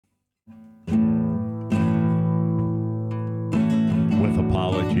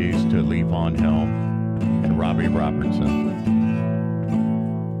apologies to Levon Helm and Robbie Robertson.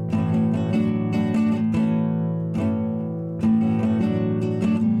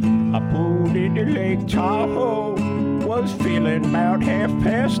 I pulled into Lake Tahoe, was feeling about half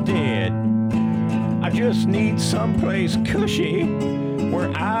past dead. I just need someplace cushy where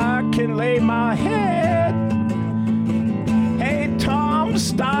I can lay my head. Hey, Tom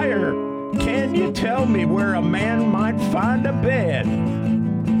Steyer, can you tell me where a man might find a bed?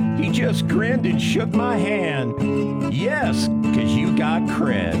 He just grinned and shook my hand. Yes, 'cause you got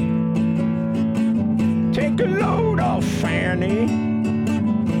cred. Take a load off Fanny.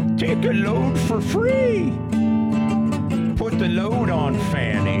 Take a load for free. Put the load on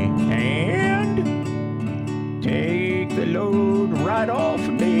Fanny and take the load right off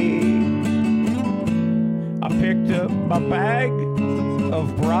me. I picked up my bag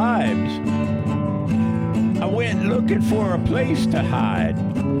of bribes. I went looking for a place to hide.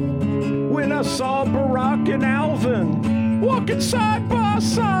 When I saw Barack and Alvin walking side by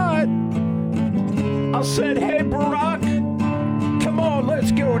side, I said, hey Barack, come on,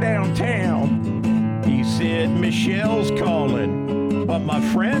 let's go downtown. He said, Michelle's calling, but my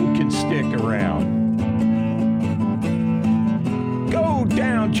friend can stick around. Go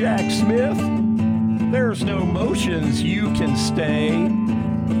down, Jack Smith. There's no motions you can stay.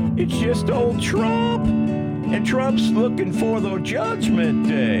 It's just old Trump, and Trump's looking for the Judgment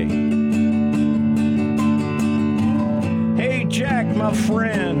Day. Hey, Jack, my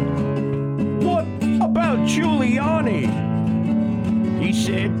friend, what about Giuliani? He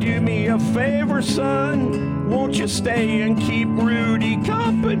said, do me a favor, son. Won't you stay and keep Rudy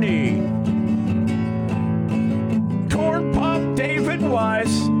company? Corn Pop David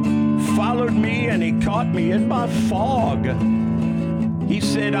Weiss followed me and he caught me in my fog. He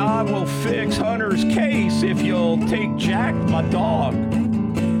said, I will fix Hunter's case if you'll take Jack, my dog.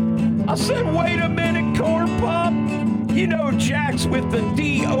 I said, wait a minute, Corn Pop. You know Jack's with the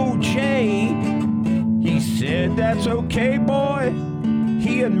DOJ. He said, that's okay, boy.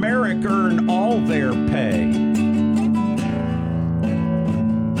 He and Merrick earn all their pay.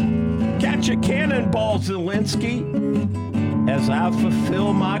 Catch a cannonball, Zelensky, as I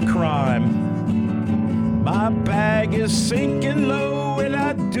fulfill my crime. My bag is sinking low, and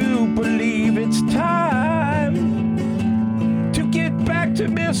I do believe it's time to get back to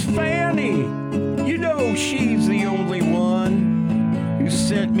Miss Fanny. You know she's the only one who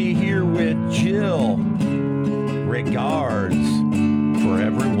sent me here with Jill. Regards for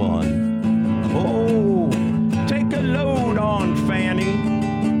everyone. Oh, take a load on Fanny.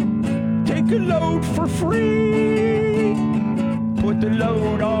 Take a load for free. Put the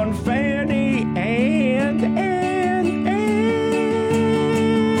load on Fanny and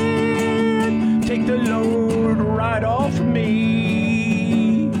take the load right off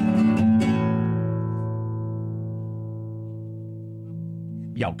me.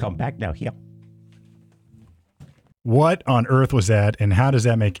 Y'all come back now here. What on earth was that, and how does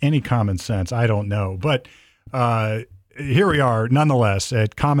that make any common sense? I don't know. But here we are, nonetheless,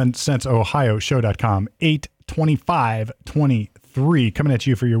 at commonsenseohioshow.com, 8/25/23, coming at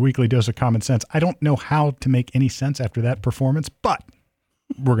you for your weekly dose of common sense. I don't know how to make any sense after that performance, but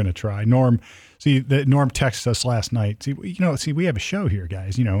we're going to try. Norm texted us last night. See, we have a show here,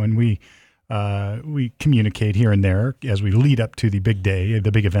 guys, and we communicate here and there as we lead up to the big day,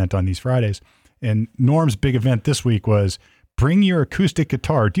 the big event on these Fridays. And Norm's big event this week was bring your acoustic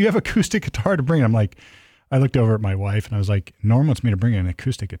guitar. Do you have acoustic guitar to bring? I looked over at my wife and I was like, Norm wants me to bring an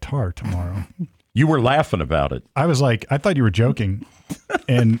acoustic guitar tomorrow. You were laughing about it. I was like, I thought you were joking.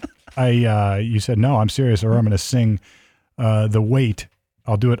 And you said, no, I'm serious, or I'm going to sing The Weight.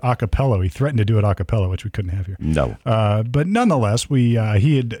 I'll do it a cappella. He threatened to do it a cappella, which we couldn't have here. No. But nonetheless, he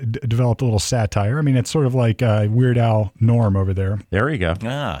had developed a little satire. I mean, it's sort of like Weird Al Norm over there. There you go.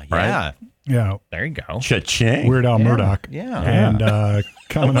 Ah, yeah. Right? Yeah. There you go. Cha-ching. Weird Al Murdoch. Yeah. And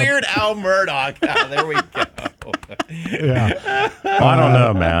coming Weird Al Murdoch. Oh, there we go. Yeah. I don't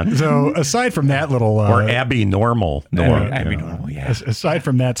know, man. So aside from that little... or Abby Normal. Abby Normal, yeah. Aside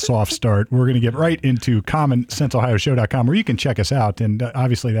from that soft start, we're going to get right into commonsenseohioshow.com, where you can check us out. And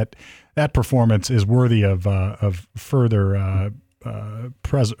obviously that performance is worthy of further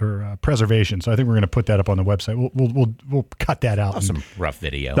preservation. So I think we're going to put that up on the website. We'll cut that out. Some rough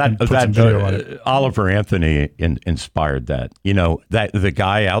video. Oliver Anthony inspired that. The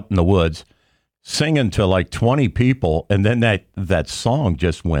guy out in the woods singing to like 20 people, and then that song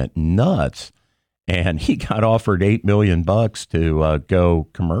just went nuts, and he got offered $8 million to go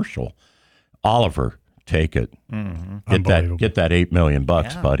commercial. Oliver, take it. Mm-hmm. Get that $8 million,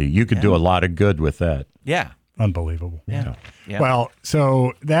 buddy. You could do a lot of good with that. Yeah. Unbelievable. Yeah. Well,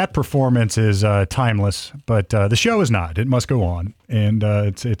 so that performance is timeless, but the show is not. It must go on, and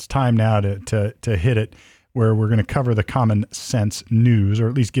it's time now to hit it, where we're going to cover the common sense news, or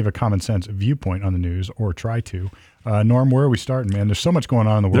at least give a common sense viewpoint on the news, or try to. Norm, where are we starting, man? There's so much going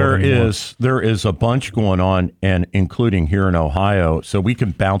on in the world. There is a bunch going on, and including here in Ohio, so we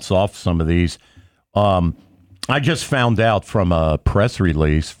can bounce off some of these. I just found out from a press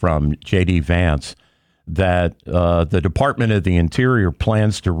release from J.D. Vance that the Department of the Interior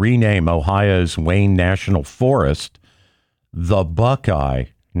plans to rename Ohio's Wayne National Forest the Buckeye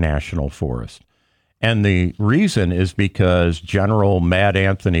National Forest. And the reason is because General Mad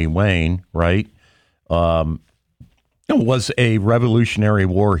Anthony Wayne, right, was a Revolutionary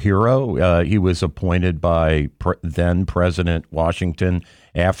War hero. He was appointed by then President Washington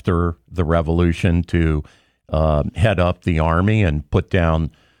after the Revolution to head up the army and put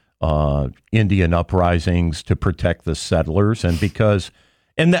down Indian uprisings to protect the settlers. And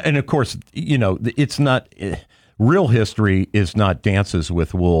of course, it's not... Real history is not Dances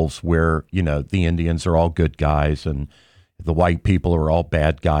with Wolves, where, the Indians are all good guys and the white people are all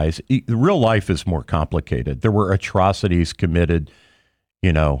bad guys. Real life is more complicated. There were atrocities committed,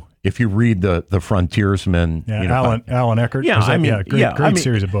 if you read the Frontiersmen. Yeah, Alan Eckert. Yeah, great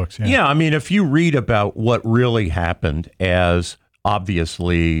series of books. Yeah, if you read about what really happened as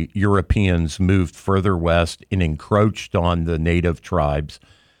obviously Europeans moved further west and encroached on the native tribes,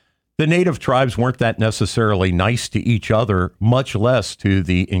 the native tribes weren't that necessarily nice to each other, much less to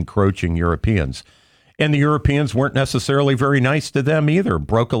the encroaching Europeans. And the Europeans weren't necessarily very nice to them either,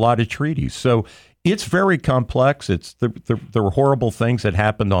 broke a lot of treaties. So it's very complex. There were horrible things that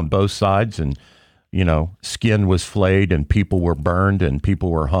happened on both sides, and, skin was flayed and people were burned and people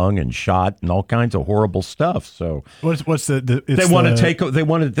were hung and shot and all kinds of horrible stuff. So it's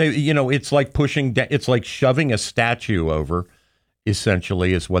like shoving a statue over,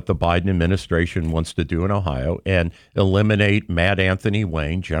 essentially, is what the Biden administration wants to do in Ohio, and eliminate Mad Anthony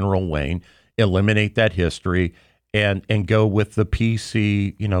Wayne, General Wayne, eliminate that history, and go with the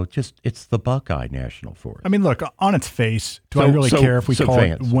PC, it's the Buckeye National Forest. Look, on its face, I really care if we call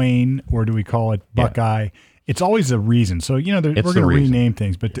it Wayne or do we call it Buckeye? Yeah. It's always a reason. So, we're going to rename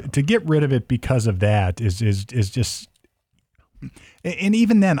things, but to get rid of it because of that is just... And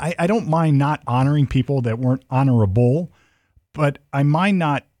even then, I don't mind not honoring people that weren't honorable, but I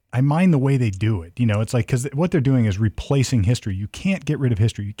mind the way they do it. It's like, because what they're doing is replacing history. You can't get rid of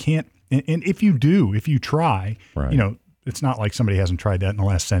history. You can't. And if you try, right. It's not like somebody hasn't tried that in the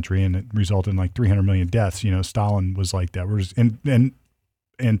last century and it resulted in like 300 million deaths. Stalin was like that.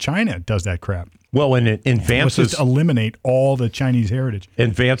 And China does that crap. Well, in Vance's, let's just eliminate all the Chinese heritage.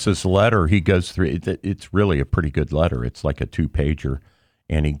 In Vance's letter, he goes through. It's really a pretty good letter. It's like a 2-pager,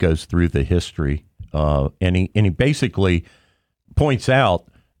 and he goes through the history. And he basically points out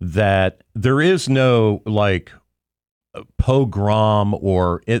that there is no pogrom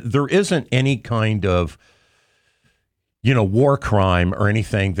there isn't any kind of war crime or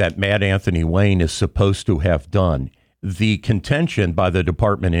anything that Mad Anthony Wayne is supposed to have done. The contention by the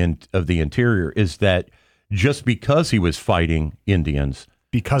Department of the Interior is that just because he was fighting Indians,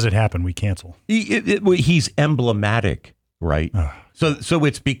 because it happened, we cancel. He's emblematic, right? So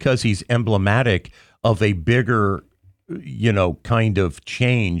it's because he's emblematic of a bigger kind of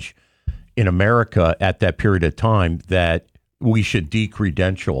change in America at that period of time that we should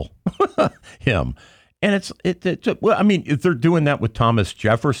decredential him. And they're doing that with Thomas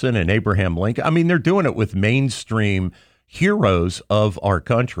Jefferson and Abraham Lincoln. They're doing it with mainstream heroes of our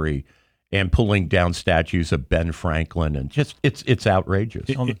country and pulling down statues of Ben Franklin, and just it's outrageous.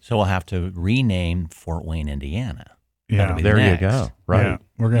 So we'll have to rename Fort Wayne, Indiana. Yeah, there you go. Right. Yeah,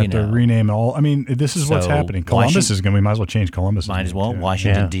 we're going to have to rename all. This is what's happening. Columbus is going to, we might as well change Columbus. Might as well.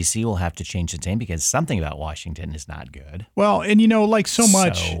 Washington, D.C. will have to change its name because something about Washington is not good. Well, and you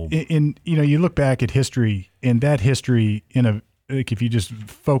look back at history, and that history, if you just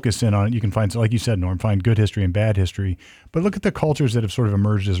focus in on it, you can find, like you said, Norm, find good history and bad history. But look at the cultures that have sort of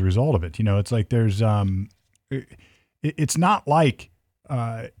emerged as a result of it. It's like there's, it's not like,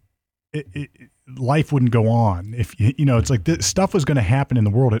 life wouldn't go on if it's like this stuff was going to happen in the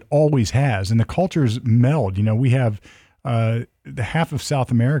world. It always has, and the cultures meld. We have the half of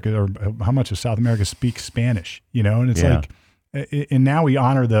South America, or how much of South America speaks Spanish. And it's like, and now we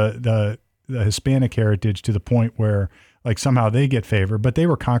honor the Hispanic heritage to the point where like somehow they get favor, but they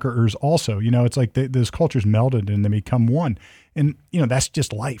were conquerors also. It's like those cultures melded and they become one. And that's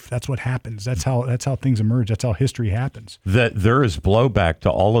just life. That's what happens. That's how things emerge. That's how history happens. That there is blowback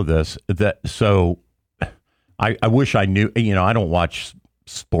to all of this. So I wish I knew. I don't watch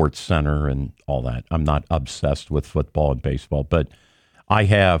Sports Center and all that. I'm not obsessed with football and baseball, but I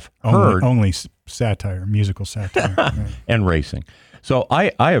have heard only satire, musical satire, right. and racing. So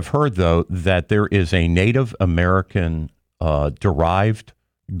I have heard though that there is a Native American derived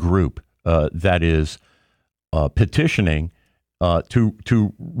group that is petitioning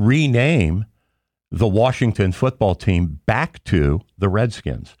to rename the Washington football team back to the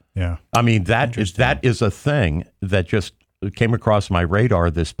Redskins. Yeah, I mean that is a thing that just came across my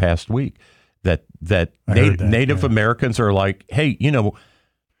radar this past week. That Native Americans are like, hey,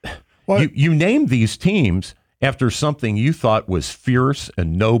 you named these teams after something you thought was fierce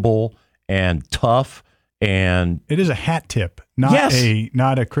and noble and tough, and it is a hat tip, not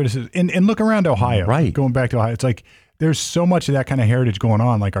a criticism. And look around Ohio, right? Going back to Ohio, it's like there's so much of that kind of heritage going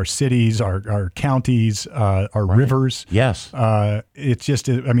on, like our cities, our counties, our rivers. Yes. It's just,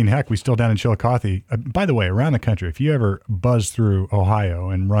 I mean, heck, we still down in Chillicothe. By the way, around the country, if you ever buzz through Ohio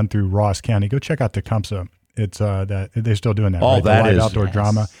and run through Ross County, go check out Tecumseh. It's that they're still doing that. Oh, right? that the live is outdoor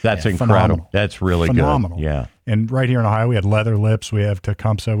drama. That's incredible. Phenomenal. That's really phenomenal. Good. Yeah. And right here in Ohio, we had Leather Lips, we have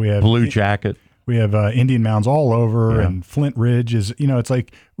Tecumseh, we have Blue Jacket. We have Indian Mounds all over, and Flint Ridge is. It's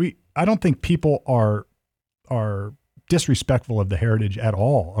like I don't think people are disrespectful of the heritage at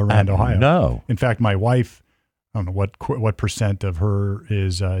all around Ohio. No. In fact, my wife, I don't know what percent of her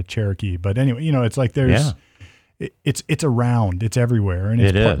is Cherokee, but anyway, it's like there's, it's around, it's everywhere, and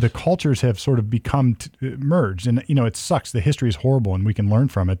the cultures have sort of become merged, and it sucks. The history is horrible, and we can learn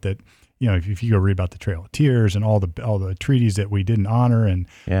from it. That if you go read about the Trail of Tears and all the treaties that we didn't honor and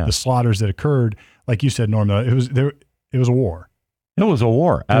the slaughters that occurred, like you said, Norm, it was a war. It was a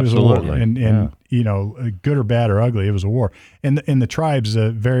war, absolutely. War. And good or bad or ugly, it was a war. And the tribes,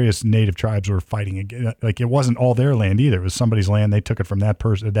 various native tribes were fighting again. Like it wasn't all their land either. It was somebody's land. They took it from that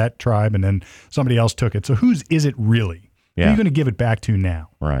person, that tribe, and then somebody else took it. So whose is it really? Who are you going to give it back to now?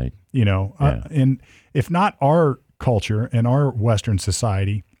 Right. And if not our culture and our Western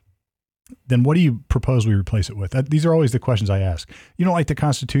society, then what do you propose we replace it with? These are always the questions I ask. You don't like the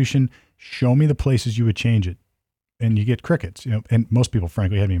Constitution? Show me the places you would change it. And you get crickets, and most people,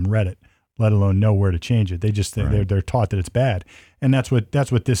 frankly, haven't even read it, let alone know where to change it. They just they're taught that it's bad, and that's what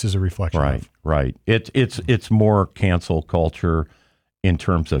this is a reflection of. Right. It's more cancel culture in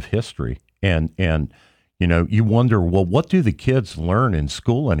terms of history, and you wonder, well, what do the kids learn in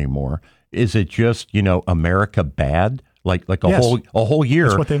school anymore? Is it just America bad, like a whole year?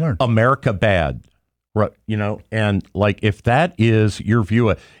 That's what they learn. America bad. Right, and like if that is your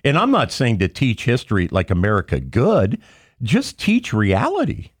view and I'm not saying to teach history like America good, just teach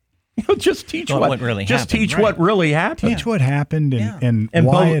reality. Just teach what really happened. Teach what really happened. Teach what happened and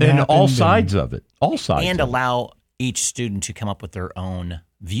why it happened. And all sides of it. All sides. And allow each student to come up with their own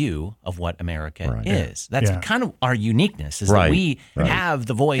view of what America is. That's kind of our uniqueness, is that we have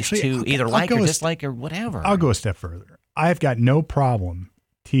the voice to either like or dislike or whatever. I'll go a step further. I've got no problem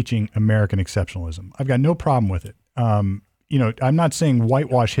teaching American exceptionalism. I've got no problem with it. I'm not saying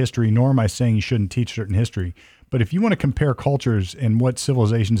whitewash history, nor am I saying you shouldn't teach certain history. But if you want to compare cultures and what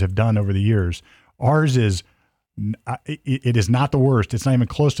civilizations have done over the years, ours is, it is not the worst. It's not even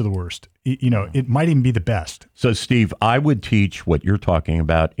close to the worst. It might even be the best. So, Steve, I would teach what you're talking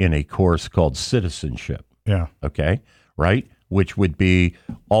about in a course called citizenship. Yeah. Okay. Right. Which would be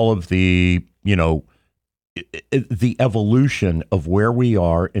all of the, the evolution of where we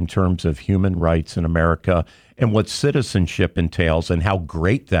are in terms of human rights in America and what citizenship entails and how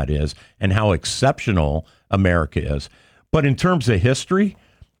great that is and how exceptional America is. But in terms of history,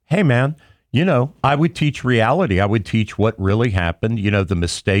 hey, man, I would teach reality. I would teach what really happened, the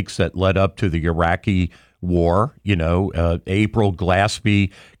mistakes that led up to the Iraqi war, April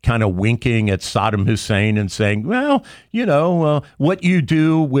Glaspie kind of winking at Saddam Hussein and saying, well, what you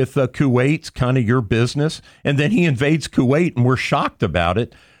do with Kuwait's kind of your business. And then he invades Kuwait and we're shocked about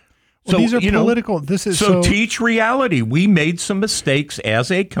it. Well, these are political. This is so teach reality. We made some mistakes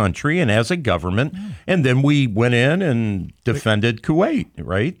as a country and as a government, and then we went in and defended Kuwait,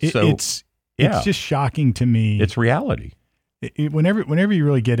 right? It's just shocking to me. It's reality. Whenever you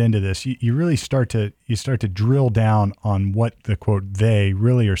really get into this, you really start to drill down on what the quote they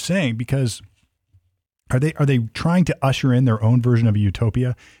really are saying, because are they trying to usher in their own version of a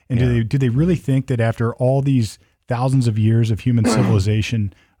utopia? And do they really think that after all these thousands of years of human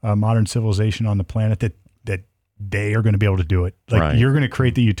civilization, modern civilization on the planet, that they are going to be able to do it. Like you're going to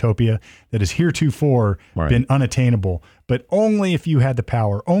create the utopia that has heretofore been unattainable, but only if you had the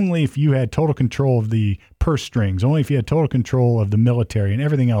power, only if you had total control of the purse strings, only if you had total control of the military and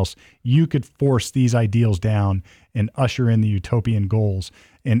everything else, you could force these ideals down and usher in the utopian goals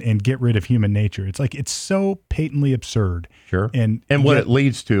and get rid of human nature. It's like, it's so patently absurd. Sure. And what it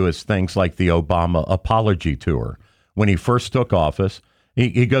leads to is things like the Obama apology tour. When he first took office,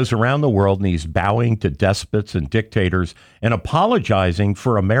 he goes around the world and he's bowing to despots and dictators and apologizing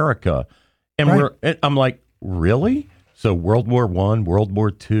for America. And I'm like, really? So World War I, World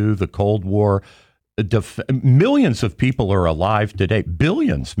War II, the Cold War, millions of people are alive today,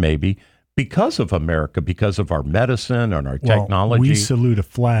 billions maybe, because of America, because of our medicine and our technology. We salute a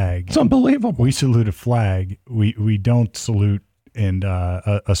flag. It's unbelievable. We salute a flag. We don't salute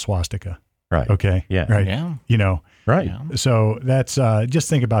a swastika. Right. Okay. Yeah. Right. Yeah. You know. Right. Yeah. So that's just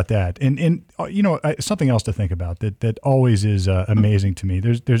think about that, and something else to think about that always is amazing to me.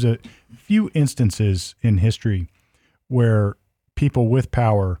 There's a few instances in history where people with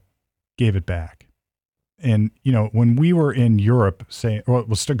power gave it back, and when we were in Europe,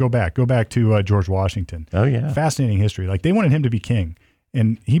 let's go back to George Washington. Oh yeah. Fascinating history. Like they wanted him to be king,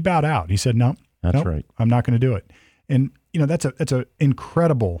 and he bowed out. He said, "No, that's right. I'm not going to do it." And that's an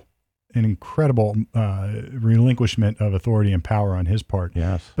incredible relinquishment of authority and power on his part.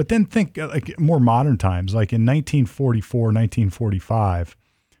 Yes. But then think like more modern times, like in 1944, 1945.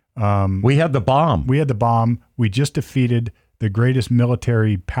 We had the bomb. We just defeated the greatest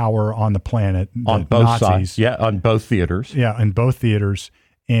military power on the planet. On both sides. Yeah, on both theaters. Yeah, in both theaters.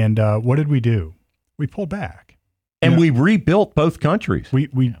 And what did we do? We pulled back. And we rebuilt both countries. We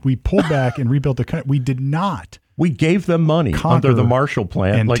pulled back and rebuilt the country. We did not. We gave them money under the Marshall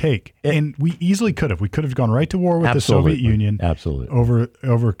Plan. And we easily could have. We could have gone right to war with the Soviet Union. Absolutely.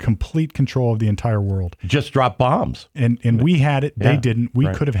 Over complete control of the entire world. Just drop bombs. And we had it. They didn't.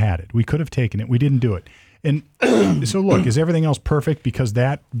 We could have had it. We could have taken it. We didn't do it. And so look, is everything else perfect because of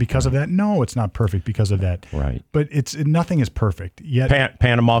that? No, it's not perfect because of that. Right. But nothing is perfect yet.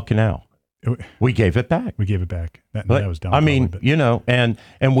 Panama Canal. We gave it back. That was dumb. I mean, and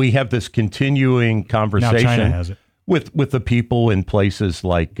we have this continuing conversation. Now China has it. With the people in places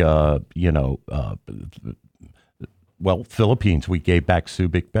like, Philippines, we gave back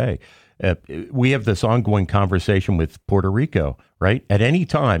Subic Bay. We have this ongoing conversation with Puerto Rico, right? At any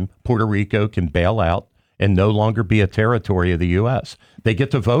time, Puerto Rico can bail out and no longer be a territory of the U.S. They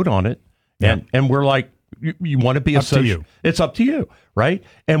get to vote on it. Yeah. And we're like, you want to be associated? It's up to you, right?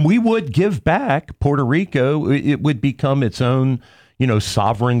 And we would give back Puerto Rico. It would become its own,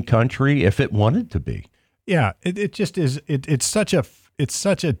 sovereign country if it wanted to be. Yeah, it just is. It's such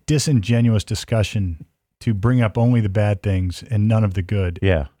a disingenuous discussion to bring up only the bad things and none of the good.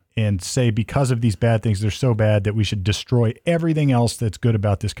 Yeah, and say because of these bad things, they're so bad that we should destroy everything else that's good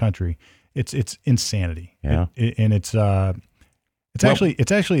about this country. It's insanity. Yeah, it's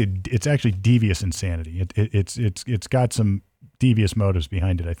actually devious insanity. It's got some devious motives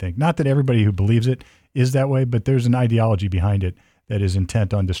behind it, I think. Not that everybody who believes it is that way, but there's an ideology behind it that is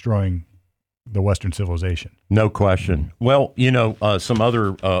intent on destroying the Western civilization. No question. Well, some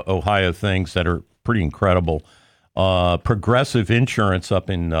other Ohio things that are pretty incredible. Progressive Insurance up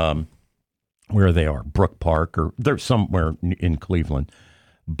in where they are, Brook Park, or they're somewhere in Cleveland.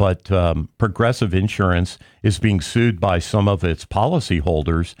 But Progressive Insurance is being sued by some of its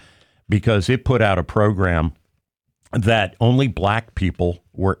policyholders because it put out a program that only black people,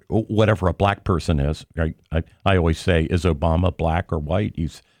 were whatever a black person is. I always say, is Obama black or white?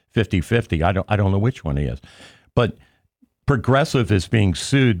 He's 50-50. I don't know which one he is. But Progressive is being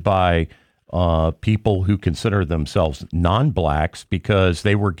sued by people who consider themselves non-blacks because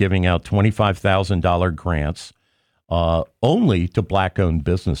they were giving out $25,000 grants only to black-owned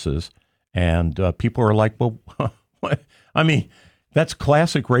businesses. And people are like, well, I mean, that's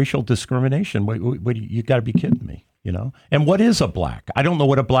classic racial discrimination. You got to be kidding me, And what is a black? I don't know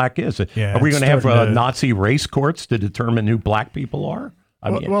what a black is. Yeah, are we going to have Nazi race courts to determine who black people are?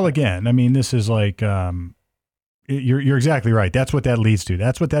 Again, this is like you're exactly right. That's what that leads to.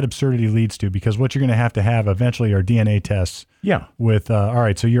 That's what that absurdity leads to, because what you're going to have eventually are DNA tests. Yeah. With, all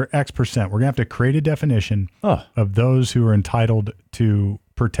right, so you're X%. We're going to have to create a definition of those who are entitled to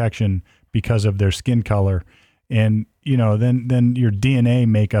protection because of their skin color. And, then your DNA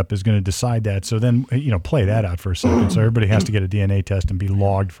makeup is going to decide that. So then, play that out for a second. So everybody has to get a DNA test and be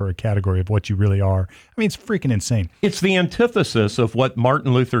logged for a category of what you really are. I mean, it's freaking insane. It's the antithesis of what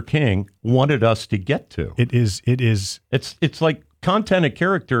Martin Luther King wanted us to get to. It is. It's like content and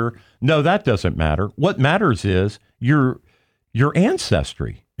character. No, that doesn't matter. What matters is your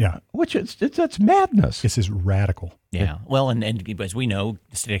ancestry. Yeah. Which that's madness. This is radical. Yeah. Well, and as we know,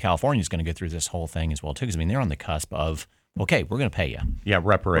 the state of California is going to go through this whole thing as well, too, because, I mean, they're on the cusp of, okay, we're going to pay you. Yeah,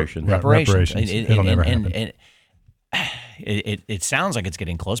 reparations. Reparations. It'll never happen. It sounds like it's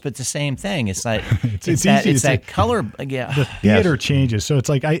getting close, but it's the same thing. It's like it's easy. It's that color. Yeah, the theater changes, so it's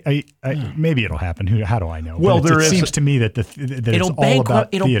like I maybe it'll happen. How do I know? Well, it seems to me that that it's all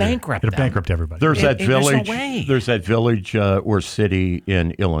about theater. It'll bankrupt everybody. There's that village. There's that village or city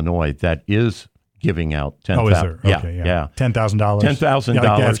in Illinois that is giving out $10,000. Oh, is there? Okay, yeah. $10,000. $10,000.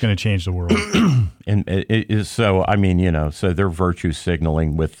 That's going to change the world. And it is so. I mean, so they're virtue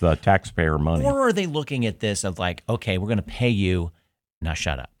signaling with taxpayer money. Or are they looking at this of like, okay, we're going to pay you. Now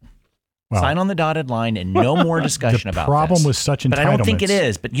shut up. Well, sign on the dotted line and no more discussion about this. The problem with such entitlements, but I don't think it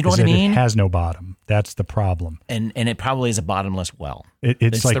is. But you know what I mean? It has no bottom. That's the problem. And it probably is a bottomless well.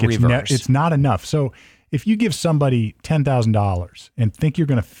 It's like it's not enough. So if you give somebody $10,000 and think you're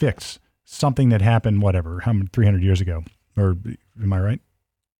going to fix something that happened, 300 years ago, or am I right?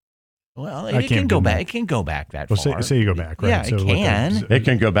 Well, it can go back. It can go back that far. Say you go back, right? Yeah, it can. It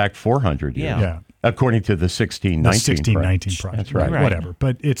can go back 400 years. Yeah. According to the 1619 project. That's right. Whatever.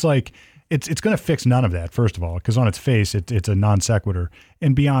 But it's like it's going to fix none of that. First of all, because on its face, it's a non sequitur,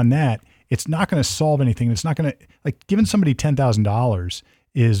 and beyond that, it's not going to solve anything. It's not going to giving somebody $10,000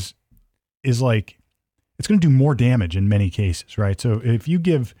 is like it's going to do more damage in many cases, right? So if you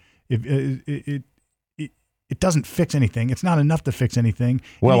give it doesn't fix anything. It's not enough to fix anything.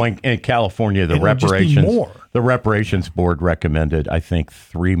 Well, in California, the reparations board recommended, I think,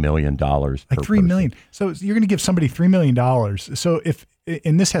 $3 million. Like $3 million. So you're going to give somebody $3 million. So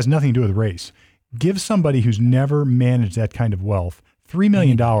and this has nothing to do with race, give somebody who's never managed that kind of wealth $3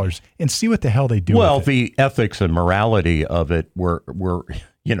 million and see what the hell they do. Well, with it. The ethics and morality of it were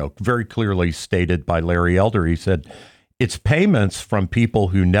very clearly stated by Larry Elder. He said it's payments from people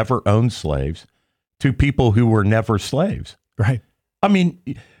who never owned slaves to people who were never slaves. Right. I mean,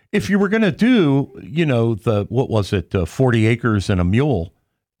 if you were going to do, 40 acres and a mule,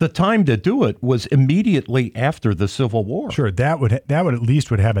 the time to do it was immediately after the Civil War. Sure, that would at least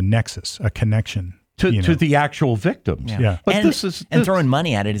have a nexus, a connection to the actual victims. Yeah. But throwing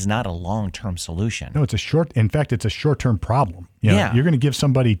money at it is not a long-term solution. No, it's a short-term problem. You're going to give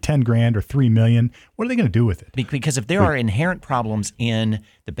somebody $10,000 or $3 million. What are they going to do with it? Because if there are inherent problems in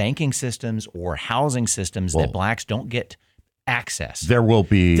the banking systems or housing systems that blacks don't get access, there will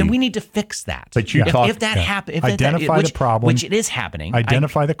be. Then we need to fix that. But if that happens, identify the problem, which it is happening.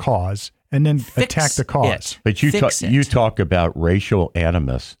 Identify the cause, and then attack the cause. But you talk about racial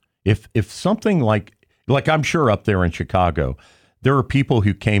animus. If something like I'm sure up there in Chicago, there are people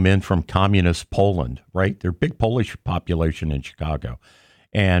who came in from communist Poland, right? There's a big Polish population in Chicago,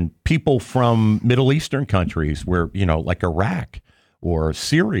 and people from Middle Eastern countries, where like Iraq or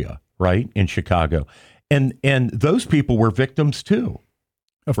Syria, right, in Chicago. And those people were victims too.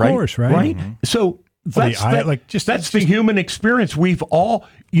 Of course, right? Mm-hmm. So that's the human experience. We've all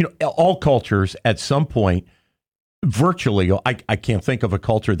cultures at some point, virtually, I can't think of a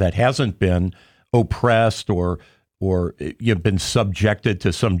culture that hasn't been oppressed or you've been subjected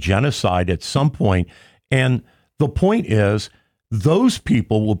to some genocide at some point. And the point is, those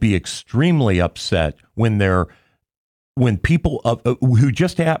people will be extremely upset when people who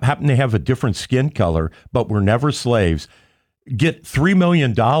just happen to have a different skin color but were never slaves get $3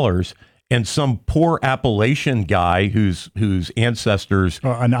 million, and some poor Appalachian guy whose ancestors,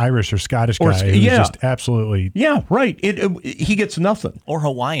 an Irish or Scottish guy, who's just absolutely right. He gets nothing. Or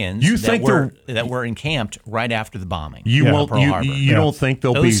Hawaiians that were encamped right after the bombing. You don't think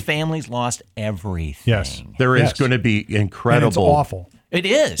those families lost everything? Yes, there is going to be incredible. And it's awful. It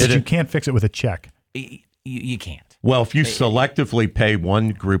is. You can't fix it with a check. You can't. Well, if you selectively pay one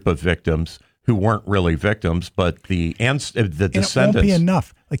group of victims who weren't really victims, but the descendants, it won't be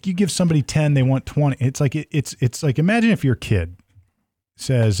enough. Like you give somebody 10, they want 20. It's like imagine if your kid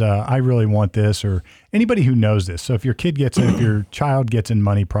says, "I really want this," or anybody who knows this. So if your child gets in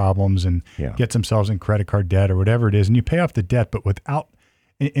money problems and gets themselves in credit card debt or whatever it is, and you pay off the debt, but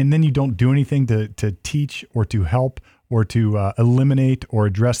and then you don't do anything to teach or to help or to eliminate or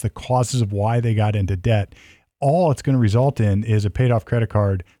address the causes of why they got into debt. All it's going to result in is a paid off credit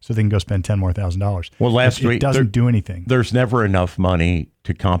card so they can go spend $10,000 more. Well, it doesn't do anything. There's never enough money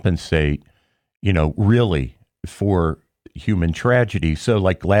to compensate, really for human tragedy. So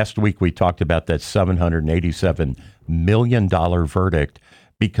like last week, we talked about that $787 million verdict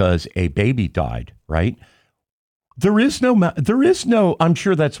because a baby died, right? There is no, I'm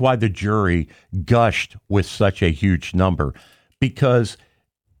sure that's why the jury gushed with such a huge number, because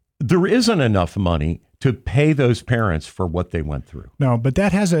there isn't enough money to pay those parents for what they went through. No, but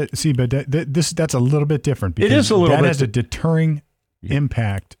that has that's a little bit different. Because it is a little bit. That has a deterring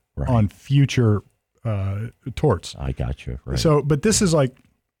impact on future torts. I got you. Right. So, but this is like,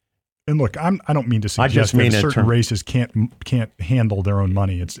 and look, I don't mean to suggest that certain races can't handle their own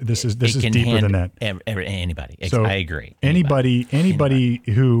money. This is deeper than that. Anybody. So I agree. Anybody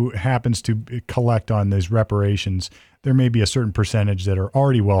who happens to collect on these reparations, there may be a certain percentage that are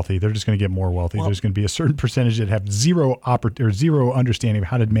already wealthy. They're just going to get more wealthy. There's going to be a certain percentage that have zero understanding of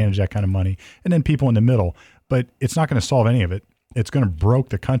how to manage that kind of money, and then people in the middle. But it's not going to solve any of it. It's going to broke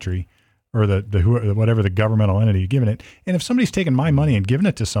the country, or whatever the governmental entity giving it. And if somebody's taking my money and giving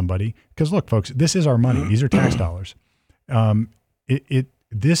it to somebody, because look, folks, this is our money. These are tax dollars.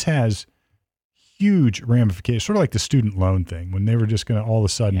 This has huge ramifications, sort of like the student loan thing, when they were just going to all of a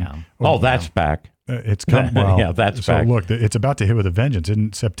sudden. Yeah. That's back. It's come. Well, yeah, that's so back. Look, it's about to hit with a vengeance.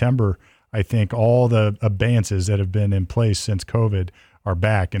 In September, I think all the abayances that have been in place since COVID are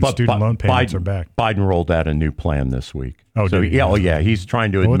back, and student loan payments are back. Biden rolled out a new plan this week. Oh, so he's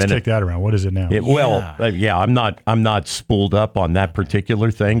trying to let's take that around. What is it now? I'm not spooled up on that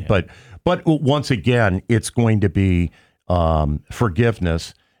particular thing, but once again, it's going to be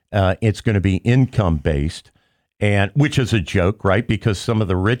forgiveness. It's going to be income based, and which is a joke, right? Because some of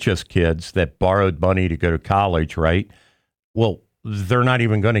the richest kids that borrowed money to go to college, right? Well, they're not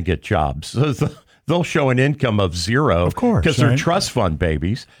even going to get jobs. They'll show an income of zero, of course, because they're trust fund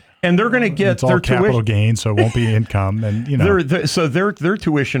babies, and they're going to get it's all capital gain, so it won't be income, and so their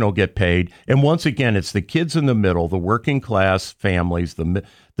tuition will get paid. And once again, it's the kids in the middle, the working class families, the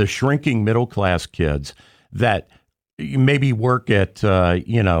shrinking middle class kids that maybe work at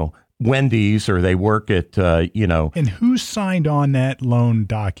Wendy's, or they work at And who signed on that loan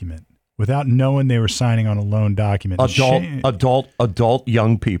document without knowing they were signing on a loan document? Adult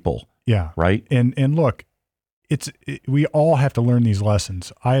young people. Yeah. Right. And look, we all have to learn these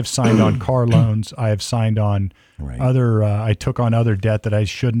lessons. I have signed on car loans. I have signed on I took on other debt that I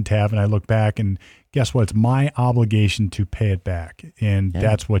shouldn't have. And I look back and guess what? It's my obligation to pay it back. And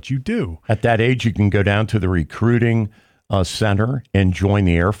that's what you do. At that age, you can go down to the recruiting center and join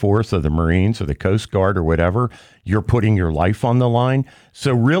the Air Force or the Marines or the Coast Guard or whatever. You're putting your life on the line.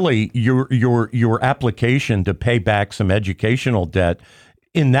 So really, your application to pay back some educational debt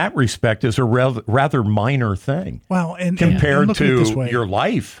in that respect is a rather minor thing. Well, and compared to your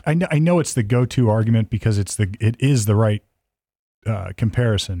life. I know it's the go-to argument because it is the right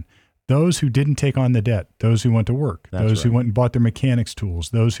comparison. Those who didn't take on the debt, those who went to work, those who went and bought their mechanics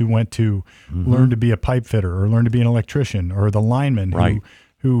tools, those who went to learn to be a pipe fitter or learn to be an electrician, or the linemen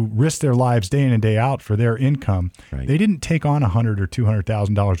who risked their lives day in and day out for their income. Right. They didn't take on $100,000 or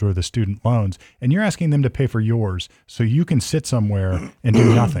 $200,000 worth of student loans, and you're asking them to pay for yours so you can sit somewhere and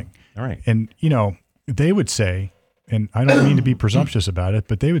do nothing. All right. And they would say, and I don't mean to be presumptuous about it,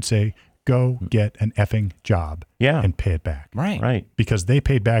 but they would say, go get an effing job and pay it back. Right. Because they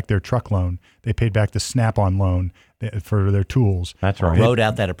paid back their truck loan. They paid back the Snap-on loan for their tools. That's right. Rode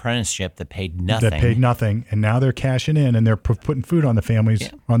out that apprenticeship that paid nothing. And now they're cashing in, and they're putting food on the families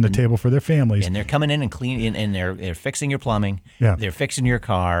on the table for their families. And they're coming in and cleaning, and they're fixing your plumbing. Yeah. They're fixing your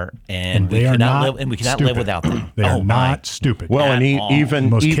car, and we cannot live without them. They are not stupid. Well, and even the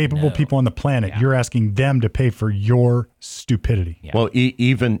most capable people on the planet, you're asking them to pay for your stupidity. Yeah. Well,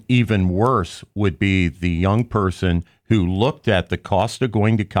 even worse would be the young person who looked at the cost of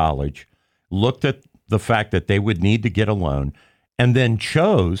going to college, looked at the fact that they would need to get a loan, and then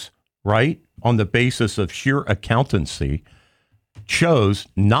chose, on the basis of sheer accountancy, chose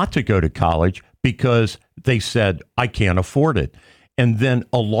not to go to college because they said, I can't afford it. And then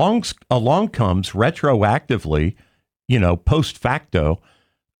along comes retroactively, post facto,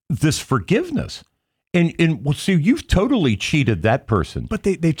 this forgiveness. And so you've totally cheated that person. But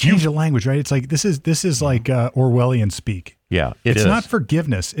they changed the language, right? It's like this is like Orwellian speak. Yeah, it's not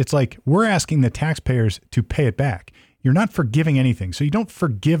forgiveness. It's like we're asking the taxpayers to pay it back. You're not forgiving anything. So you don't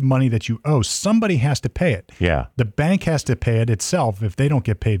forgive money that you owe. Somebody has to pay it. Yeah. The bank has to pay it itself if they don't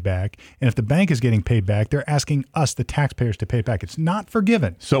get paid back. And if the bank is getting paid back, they're asking us, the taxpayers, to pay it back. It's not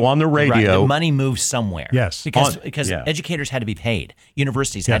forgiven. So on the radio, the money moves somewhere. Yes. Because educators had to be paid.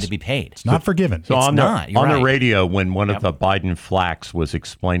 Universities had to be paid. It's not forgiven. So on the radio, when one of the Biden flacks was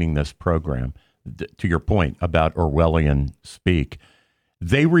explaining this program, to your point about Orwellian speak,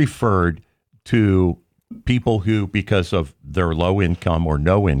 they referred to people who, because of their low income or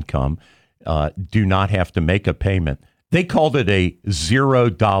no income, do not have to make a payment. They called it a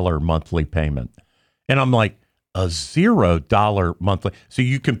 $0 monthly payment. And I'm like, a $0 monthly. So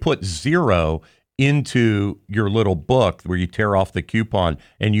you can put zero into your little book where you tear off the coupon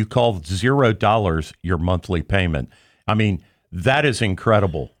and you call $0 your monthly payment. I mean, that is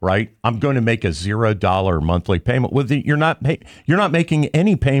incredible, right? I'm going to make a $0 monthly payment. Well, you're not making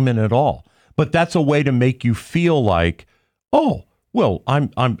any payment at all. But that's a way to make you feel like, oh, well,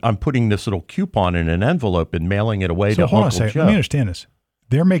 I'm putting this little coupon in an envelope and mailing it away to Uncle Joe. Let me understand this.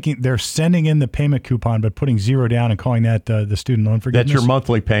 They're sending in the payment coupon, but putting $0 down and calling that the student loan forgiveness. That's your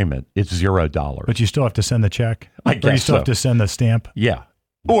monthly payment. It's $0. But you still have to send the check. I guess or you still have to send the stamp. Yeah.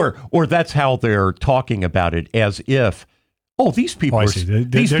 Or that's how they're talking about it, as if, oh, these people I are see.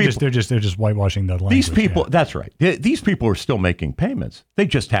 They're just whitewashing the language. These people, that's right. These people are still making payments. They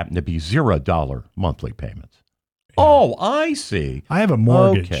just happen to be $0 monthly payments. Yeah. Oh, I see. I have a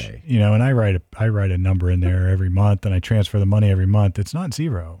mortgage, and I write a number in there every month, and I transfer the money every month. It's not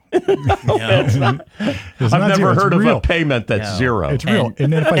zero. I've never heard of a payment that's zero. It's real.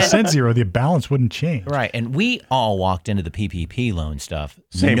 And then if I sent zero, the balance wouldn't change. Right. And we all walked into the PPP loan stuff.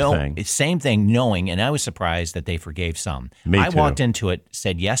 Same thing, knowing, and I was surprised that they forgave some. I walked into it,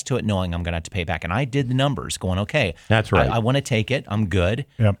 said yes to it, knowing I'm going to have to pay it back. And I did the numbers, going, okay. That's right. I want to take it. I'm good.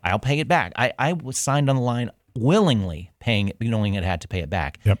 Yep. I'll pay it back. I was signed on the line willingly paying it, knowing it had to pay it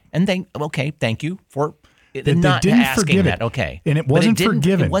back. Yep. And thank you for not asking that. Okay. And it wasn't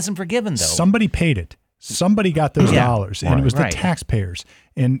forgiven. It wasn't forgiven, though. Somebody paid it. Somebody got those dollars, and it was the Right. taxpayers.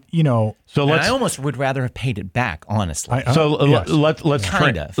 And I almost would rather have paid it back, honestly. Let's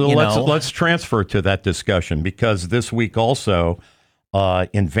transfer to that discussion, because this week also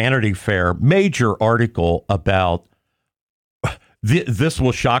in Vanity Fair, major article about. This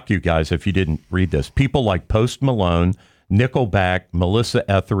will shock you guys if you didn't read this. People like Post Malone, Nickelback, Melissa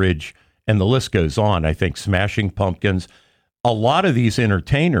Etheridge, and the list goes on. I think Smashing Pumpkins. A lot of these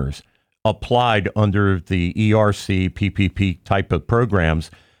entertainers applied under the ERC, PPP type of programs,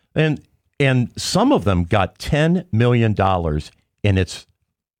 and some of them got $10 million, and it's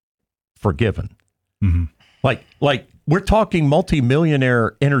forgiven. Mm-hmm. Like we're talking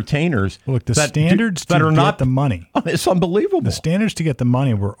multimillionaire entertainers. Look, the standards to get the money. It's unbelievable. The standards to get the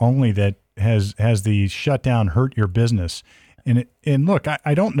money were only that has the shutdown hurt your business. And look,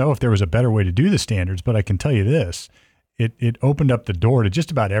 I don't know if there was a better way to do the standards, but I can tell you this. It opened up the door to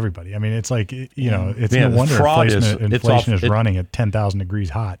just about everybody. I mean, it's like, it's no wonder inflation is running at 10,000 degrees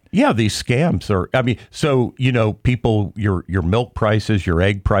hot. Yeah, these scams are, so, people, your milk prices, your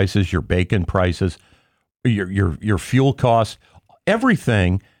egg prices, your bacon prices, your fuel costs,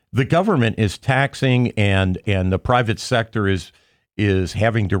 everything the government is taxing, and the private sector is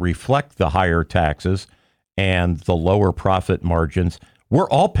having to reflect the higher taxes and the lower profit margins. We're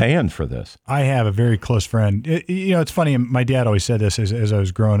all paying for this. I have a very close friend. It's funny. My dad always said this as I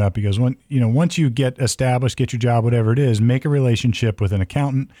was growing up. He goes, once you get established, get your job, whatever it is, make a relationship with an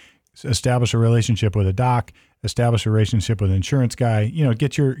accountant, establish a relationship with a doc, establish a relationship with an insurance guy,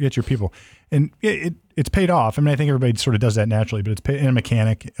 get your people. And it's paid off. I mean, I think everybody sort of does that naturally, but it's paid, and a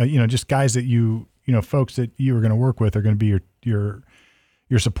mechanic, just guys that folks that you are going to work with are going to be your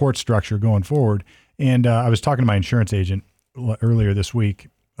support structure going forward. And I was talking to my insurance agent earlier this week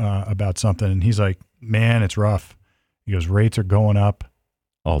about something, and he's like, man, it's rough. He goes, rates are going up.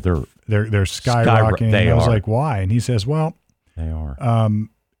 Oh, they're skyrocketing. And I was like, why? And he says, well, they are.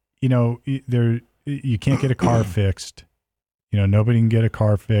 You can't get a car fixed. Nobody can get a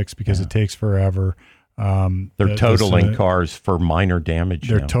car fixed because it takes forever. They're totaling cars for minor damage.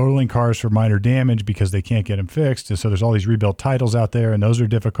 They're totaling cars for minor damage because they can't get them fixed. And so there's all these rebuilt titles out there, and those are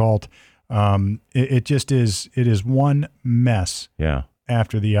difficult. It is one mess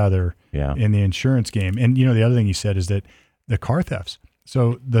after the other in the insurance game. And, the other thing he said is that the car thefts.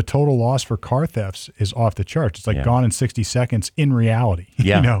 So the total loss for car thefts is off the charts. It's like gone in 60 seconds in reality.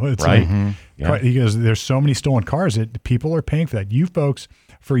 Yeah. It's right. like, mm-hmm. He goes, there's so many stolen cars that people are paying for that. You folks,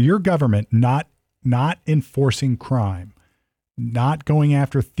 for your government, not enforcing crime, not going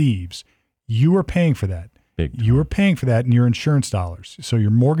after thieves, you are paying for that. You are paying for that in your insurance dollars. So your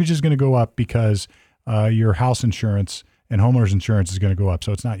mortgage is going to go up because your house insurance and homeowners insurance is going to go up.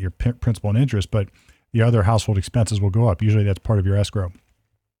 So it's not your principal and interest, but the other household expenses will go up. Usually that's part of your escrow.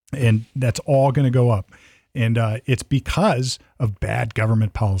 And that's all going to go up. And it's because of bad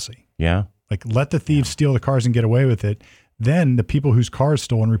government policy. Yeah. Like, let the thieves steal the cars and get away with it. Then the people whose car is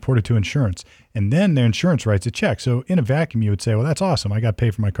stolen report it to insurance. And then their insurance writes a check. So in a vacuum, you would say, well, that's awesome. I got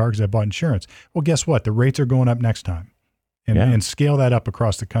paid for my car because I bought insurance. Well, guess what? The rates are going up next time. And scale that up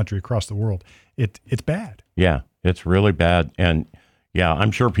across the country, across the world. It's bad. Yeah, it's really bad. And yeah,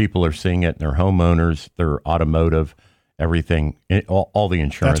 I'm sure people are seeing it in their homeowners, their automotive, everything, all the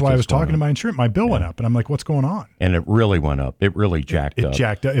insurance. That's why I was talking to my insurance. My bill went up, and I'm like, "What's going on?" And it really went up. It really jacked up. It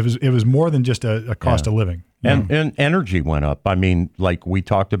jacked up. It was more than just a cost of living. And energy went up. I mean, like we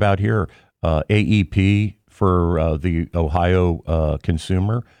talked about here, AEP for the Ohio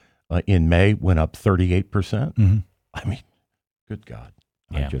consumer in May went up 38%. Mm-hmm. I mean, good God.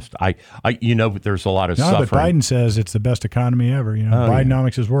 Yeah. There's a lot of suffering. But Biden says it's the best economy ever.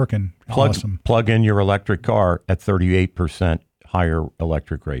 Bidenomics is working. Awesome. Plug in your electric car at 38% higher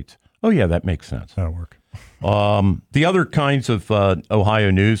electric rates. Oh, yeah, that makes sense. That'll work. The other kinds of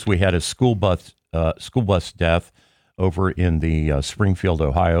Ohio news, we had a school bus death over in the Springfield,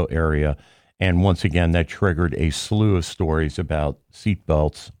 Ohio area. And once again, that triggered a slew of stories about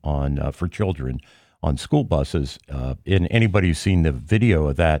seatbelts for children on school buses. And anybody who's seen the video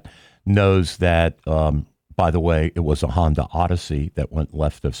of that knows that, by the way, it was a Honda Odyssey that went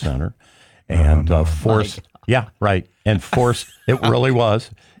left of center and forced. Yeah, right. And forced, it really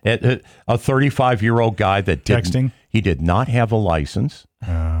was. A 35-year-old guy that he did not have a license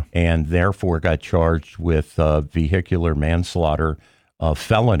and therefore got charged with vehicular manslaughter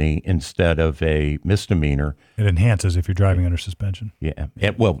felony instead of a misdemeanor. It enhances if you're driving under suspension. Yeah.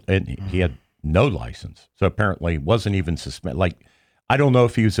 He had no license. So apparently wasn't even suspended. Like, I don't know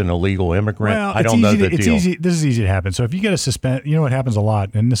if he was an illegal immigrant. Well, I don't know the deal. Easy. This is easy to happen. So if you get a suspend, you know what happens a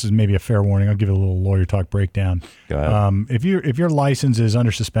lot, and this is maybe a fair warning. I'll give you a little lawyer talk breakdown. Go ahead. If your license is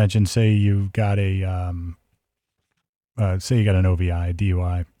under suspension, say you got an OVI, a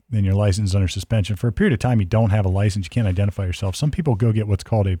DUI, then your license is under suspension for a period of time. You don't have a license. You can't identify yourself. Some people go get what's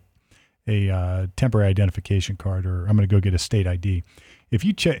called a temporary identification card, or I'm going to go get a state ID. If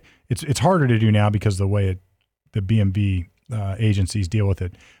you check, it's harder to do now because of the way the BMV agencies deal with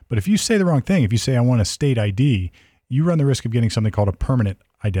it. But if you say the wrong thing, if you say, I want a state ID, you run the risk of getting something called a permanent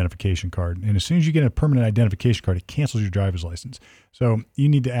identification card. And as soon as you get a permanent identification card, it cancels your driver's license. So you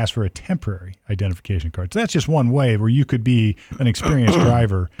need to ask for a temporary identification card. So that's just one way where you could be an experienced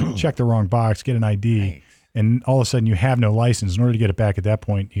driver, check the wrong box, get an ID, and all of a sudden you have no license. In order to get it back at that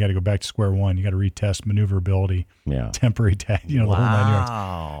point, you got to go back to square one. You got to retest maneuverability, temporary tag, the whole 9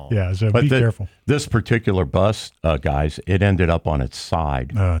 yards. Yeah, so be careful. This particular bus, guys, it ended up on its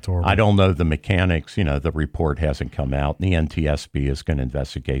side. Oh, it's horrible. I don't know the mechanics. The report hasn't come out. The NTSB is going to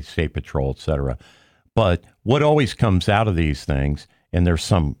investigate, State Patrol, et cetera. But what always comes out of these things, and there's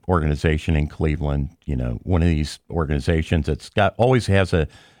some organization in Cleveland, one of these organizations that's always has a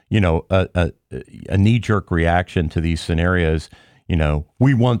knee-jerk reaction to these scenarios.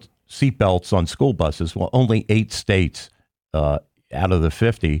 We want seatbelts on school buses. Well, only 8 states out of the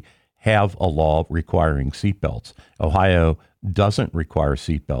 50 have a law requiring seatbelts. Ohio doesn't require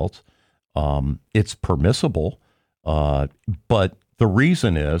seatbelts. It's permissible, but the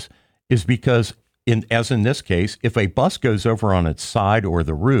reason is because, as in this case, if a bus goes over on its side or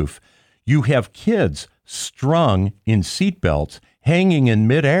the roof, you have kids strung in seatbelts hanging in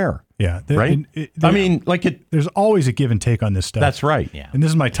midair. Yeah. Right? There's always a give and take on this stuff. That's right. Yeah. And this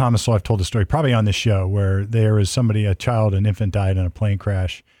is my Thomas Sowell. I've told the story probably on this show where there was an infant died in a plane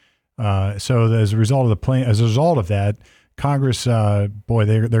crash. So as a result of that, Congress, they're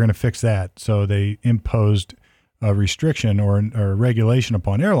going to fix that. So they imposed a restriction or a regulation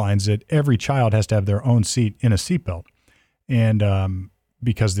upon airlines that every child has to have their own seat in a seatbelt. And,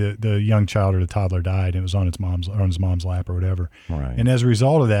 because the young child or the toddler died, and it was on his mom's lap or whatever. Right. And as a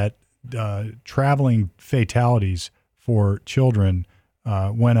result of that, traveling fatalities for children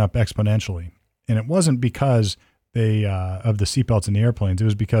went up exponentially. And it wasn't because of the seatbelts in the airplanes. It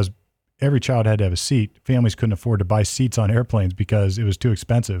was because every child had to have a seat. Families couldn't afford to buy seats on airplanes because it was too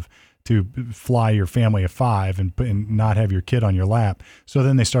expensive to fly your family of 5 and not have your kid on your lap. So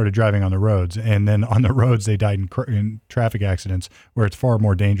then they started driving on the roads, and then on the roads they died in traffic accidents where it's far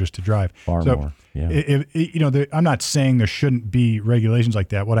more dangerous to drive. Far more. Yeah. I'm not saying there shouldn't be regulations like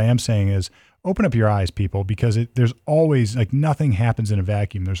that. What I am saying is open up your eyes, people, because there's always, nothing happens in a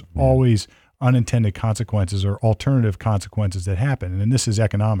vacuum. There's always unintended consequences or alternative consequences that happen. And this is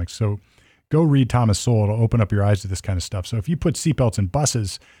economics. So go read Thomas Sowell to open up your eyes to this kind of stuff. So if you put seatbelts in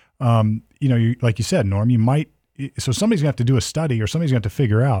buses, like you said, Norm, so somebody's going to have to do a study, or somebody's going to have to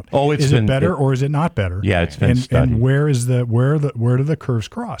figure out, is it better or is it not better? Yeah, it's been studied. And where do the curves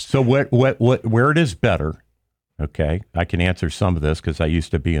cross? So where it is better, okay, I can answer some of this because I used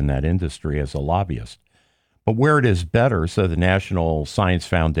to be in that industry as a lobbyist. But where it is better, so the National Science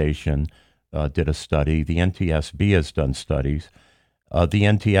Foundation did a study. The NTSB has done studies. The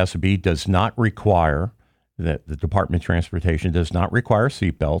NTSB does not require, the Department of Transportation does not require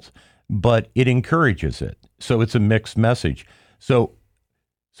seatbelts, but it encourages it. So it's a mixed message. So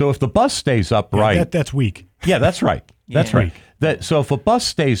if the bus stays upright, that's weak. Yeah, that's right. That's right. So if a bus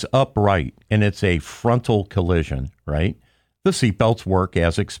stays upright and it's a frontal collision, right, the seatbelts work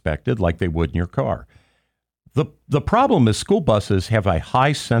as expected, like they would in your car. The problem is school buses have a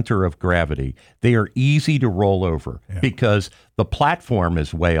high center of gravity. They are easy to roll over because the platform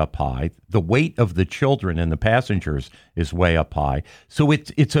is way up high. The weight of the children and the passengers is way up high. So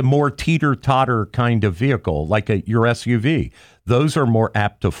it's a more teeter-totter kind of vehicle, like your SUV. Those are more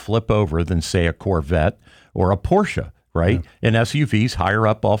apt to flip over than, say, a Corvette or a Porsche, right? Yeah. An SUV's higher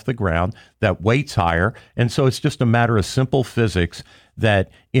up off the ground, that weight's higher. And so it's just a matter of simple physics that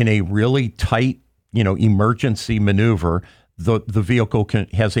in a really tight, emergency maneuver, the vehicle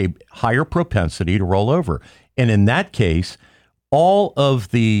has a higher propensity to roll over. And in that case, all of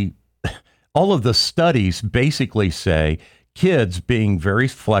the studies basically say kids being very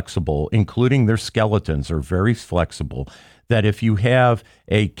flexible, including their skeletons, are very flexible, that if you have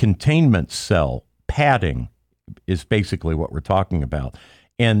a containment cell, padding is basically what we're talking about.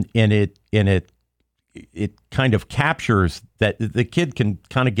 And it kind of captures that the kid can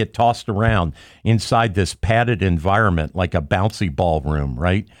kind of get tossed around inside this padded environment like a bouncy ball room,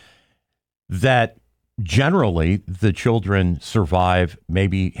 right? That generally the children survive,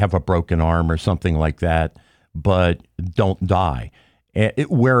 maybe have a broken arm or something like that, but don't die.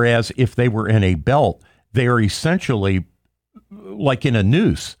 Whereas if they were in a belt, they are essentially like in a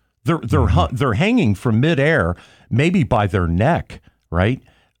noose. They're hanging from midair, maybe by their neck, right?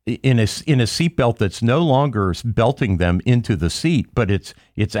 In a seatbelt that's no longer belting them into the seat, but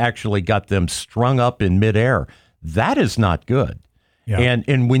it's actually got them strung up in midair. That is not good. Yeah.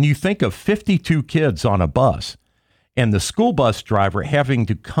 And when you think of 52 kids on a bus and the school bus driver having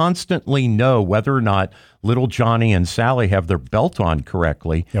to constantly know whether or not little Johnny and Sally have their belt on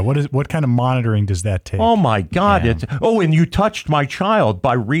correctly. Yeah, what kind of monitoring does that take? Oh my God! Yeah. And you touched my child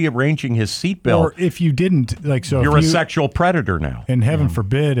by rearranging his seatbelt. Or if you didn't, you're a sexual predator now. And heaven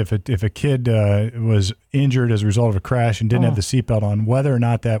forbid, if a kid was injured as a result of a crash and didn't have the seatbelt on, whether or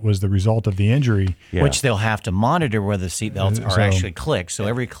not that was the result of the injury, which they'll have to monitor whether the seatbelts are actually clicked. So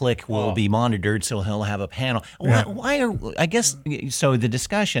every click will be monitored. So he'll have a panel. I guess so. The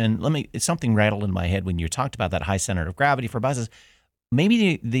discussion. Something rattled in my head when you talked about that high center of gravity for buses.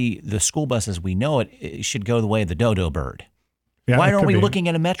 Maybe the school buses we know it should go the way of the dodo bird. Yeah, why aren't we looking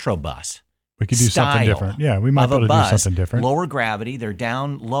at a metro bus? We could do something different. Yeah, we might be able to do something different. Lower gravity, they're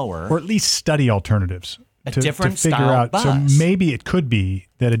down lower. Or at least study alternatives. A different to figure style out. bus. So maybe it could be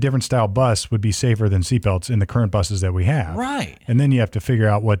that a different style bus would be safer than seatbelts in the current buses that we have. Right. And then you have to figure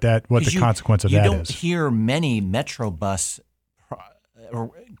out what the consequence of that is. You don't hear many metro bus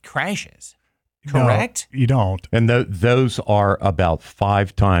crashes. Correct? No, you don't. And those are about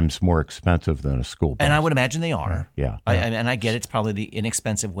 5 times more expensive than a school bus. And I would imagine they are. Yeah. And I get it's probably the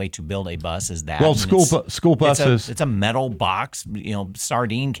inexpensive way to build a bus is that. Well, school buses. It's a metal box,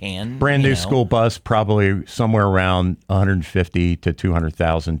 sardine can. Brand new school bus, probably somewhere around $150,000 to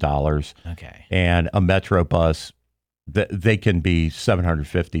 $200,000. Okay. And a metro bus, they can be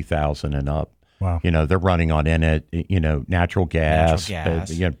 $750,000 and up. Wow. They're running on natural gas,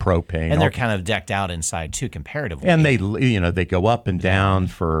 propane. And they're kind of decked out inside too, comparatively. And they go up and down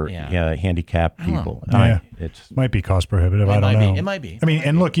for handicapped people. It might be cost prohibitive. I don't know. It might be. I mean,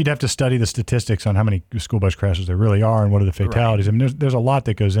 and look, you'd have to study the statistics on how many school bus crashes there really are and what are the fatalities. Right. I mean, the's a lot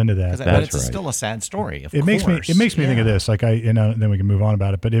that goes into that. But it's still a sad story. Of course. It makes me think of this. Like then we can move on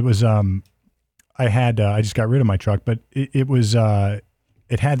about it. But it was I just got rid of my truck, but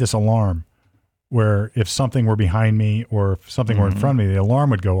it had this alarm where if something were behind me or if something were in front of me, the alarm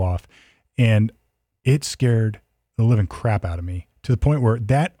would go off. And it scared the living crap out of me to the point where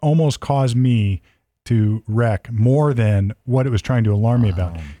that almost caused me to wreck more than what it was trying to alarm me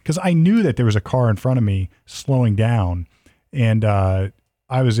about. Because I knew that there was a car in front of me slowing down, and I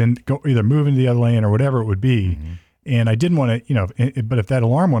was either moving to the other lane or whatever it would be. Mm-hmm. And I didn't want to, but if that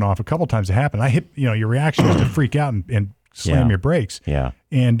alarm went off a couple times, it happened. I hit, your reaction is to freak out and slam your brakes. Yeah.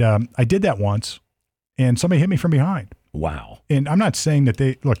 And I did that once, and somebody hit me from behind. Wow. And I'm not saying that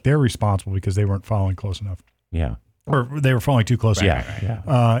they're responsible because they weren't following close enough. Yeah. Or they were following too close.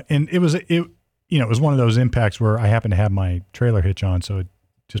 Yeah. And it was one of those impacts where I happened to have my trailer hitch on, so it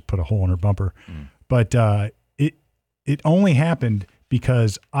just put a hole in her bumper. But it only happened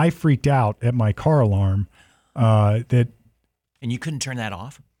because I freaked out at my car alarm. And you couldn't turn that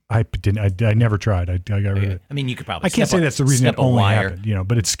off? I didn't. I never tried. I got rid of it. I mean, you could probably. I can't say that's the reason it only happened,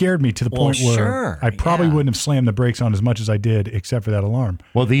 but it scared me to the point where I probably wouldn't have slammed the brakes on as much as I did, except for that alarm.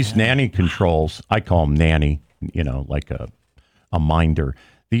 Well, these nanny controls, I call them nanny, like a minder.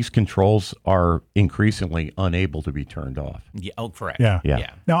 these controls are increasingly unable to be turned off. Yeah. Oh, correct. Yeah.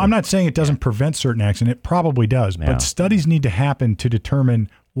 Now, I'm not saying it doesn't prevent certain accidents. It probably does. Yeah. But studies need to happen to determine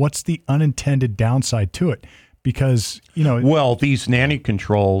what's the unintended downside to it. Because, Well, these nanny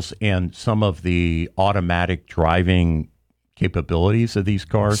controls and some of the automatic driving capabilities of these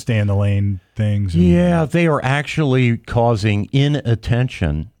cars. stay in the lane things. And, Yeah, they are actually causing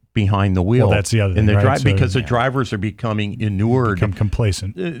inattention behind the wheel. Well, that's the other thing, right? So, because the drivers are becoming inured. Become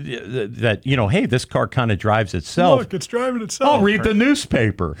complacent. That, hey, this car kind of drives itself. Look, it's driving itself. I'll read the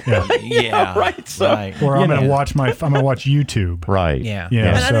newspaper. Yeah. Right. So, Right. Or I'm going to watch YouTube. Right. Yeah.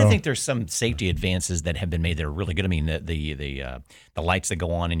 Yeah, And I so- think there's some safety advances that have been made that are really good. I mean, the lights that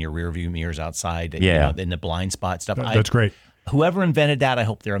go on in your rear view mirrors outside, in the blind spot stuff. That's great. Whoever invented that, I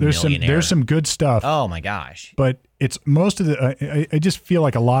hope they're a millionaire. There's some good stuff. Oh my gosh. But it's most of the. I just feel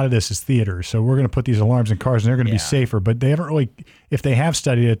like a lot of this is theater. So we're going to put these alarms in cars, and they're going to be safer. But they haven't really. If they have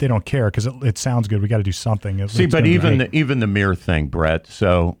studied it, they don't care because it sounds good. We got to do something. See, but even the mirror thing, Brett.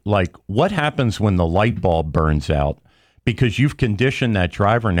 So, like, what happens when the light bulb burns out? Because you've conditioned that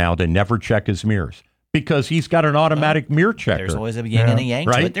driver now to never check his mirrors because he's got an automatic mirror checker. There's always a yin and a yang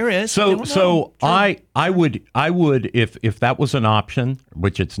to it. There is. So I would if that was an option,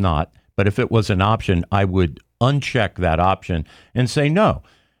 which it's not, but if it was an option, I would uncheck that option and say no.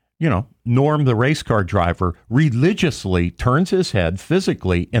 Norm, the race car driver, religiously turns his head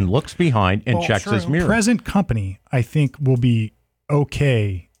physically and looks behind and checks his mirror. Present company, I think, will be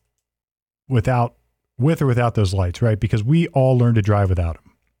okay with or without those lights, right? Because we all learn to drive without them.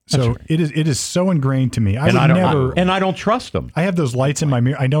 So it is so ingrained to me. I don't trust them. I have those lights in my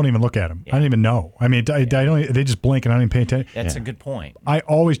mirror. I don't even look at them. I don't even know. I mean, I don't. They just blink and I don't even pay attention. That's a good point. I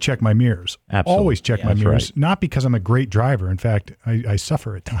always check my mirrors. Absolutely. Always check my mirrors. Right. Not because I'm a great driver. In fact, I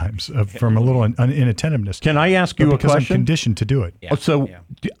suffer at times from a little inattentiveness. Can I ask you a because question? I'm conditioned to do it. Yeah. So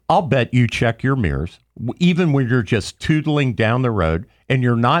I'll bet you check your mirrors even when you're just tootling down the road and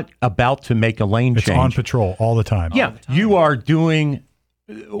you're not about to make a lane It's change. on patrol all the time. Yeah, you are doing.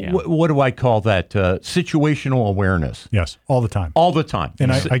 What do I call that? Situational awareness. Yes, all the time. All the time. And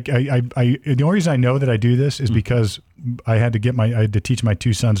I the only reason I know that I do this is because I had to teach my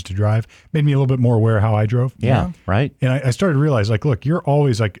two sons to drive. Made me a little bit more aware of how I drove. Yeah, right. And I started to realize, like, look, you're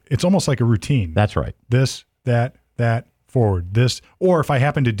always like, it's almost like a routine. That's right. This, that, forward, this. Or if I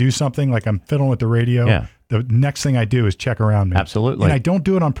happen to do something, like I'm fiddling with the radio, the next thing I do is check around me. Absolutely. And I don't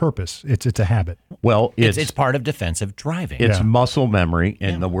do it on purpose. It's a habit. Well, It's part of defensive driving. It's muscle memory,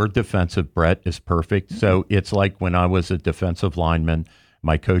 and the word defensive, Brett, is perfect. So it's like when I was a defensive lineman,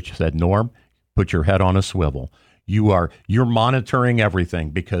 my coach said, Norm, put your head on a swivel. You're monitoring everything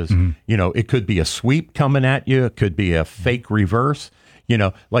because, it could be a sweep coming at you. It could be a fake reverse.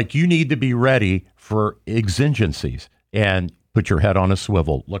 Like you need to be ready for exigencies and put your head on a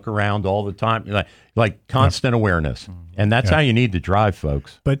swivel. Look around all the time, like constant awareness. And that's how you need to drive,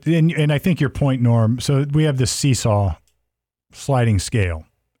 folks. But and I think your point, Norm. So we have this seesaw sliding scale,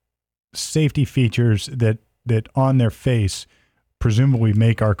 safety features that on their face presumably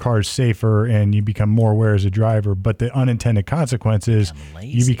make our cars safer, and you become more aware as a driver. But the unintended consequences,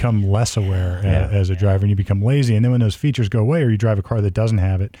 you become less aware as a driver, and you become lazy. And then when those features go away, or you drive a car that doesn't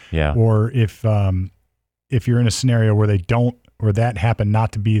have it, or if you're in a scenario where they don't, or that happened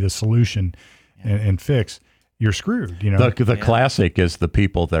not to be the solution and fix, you're screwed. The classic is the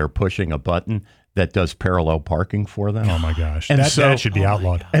people that are pushing a button that does parallel parking for them. Oh my gosh, and that should be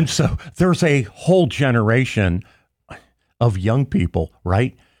outlawed. And so there's a whole generation of young people,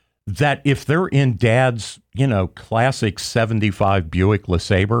 right, that if they're in dad's, classic 75 Buick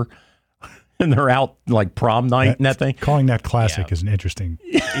LeSabre, and they're out like prom night and that thing. Calling that classic is an interesting.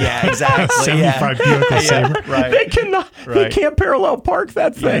 Yeah, exactly. 75 Buick LeSabre. Right. He can't parallel park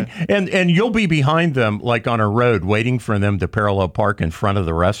that thing. Yeah. And you'll be behind them like on a road waiting for them to parallel park in front of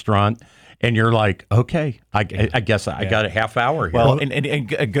the restaurant. And you're like, okay, I guess I got a half hour here. Well, and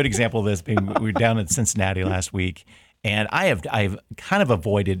a good example of this being we were down in Cincinnati last week, and I've kind of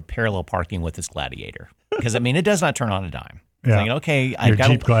avoided parallel parking with this Gladiator because it does not turn on a dime. Yeah. Thinking, okay, I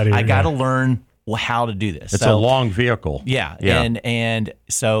got to learn how to do this. It's a long vehicle. Yeah. And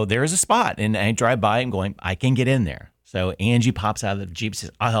so there is a spot, and I drive by and going, I can get in there. So Angie pops out of the Jeep and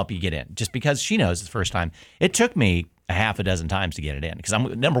says, I'll help you get in, just because she knows it's the first time. It took me a half a dozen times to get it in because I'm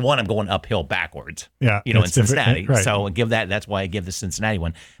going uphill backwards. Yeah. In Cincinnati. Right. So that's why I give the Cincinnati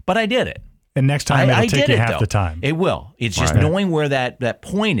one. But I did it. And next time it'll take you half the time. It will. It's just knowing where that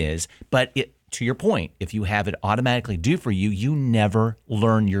point is, but to your point, if you have it automatically do for you, you never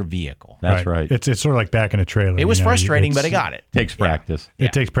learn your vehicle. That's right. It's sort of like back in a trailer. It was frustrating, but I got it. Takes practice.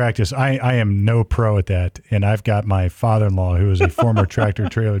 It takes practice. I am no pro at that, and I've got my father-in-law who is a former tractor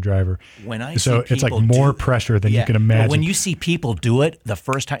trailer driver. So it's like more pressure than you can imagine. But when you see people do it the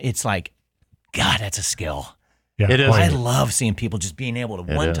first time, it's like, God, that's a skill. Yeah, it is. I love seeing people just being able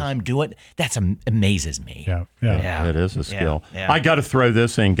to one time do it. That's amazes me. Yeah. It is a skill. Yeah. I got to throw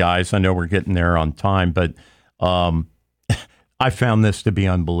this in, guys. I know we're getting there on time, but I found this to be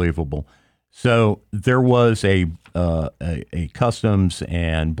unbelievable. So there was a Customs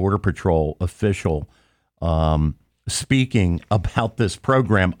and Border Patrol official speaking about this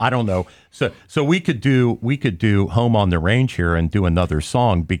program. I don't know. So we could do Home on the Range here and do another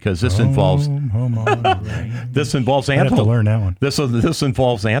song because this involves Home on the Range. this involves I have to learn that one. This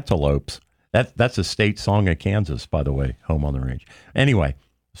involves antelopes. That's a state song of Kansas, by the way. Home on the Range. Anyway,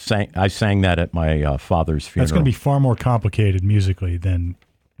 I sang that at my father's funeral. That's going to be far more complicated musically than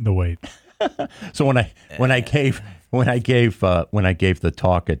the weight. So when I gave the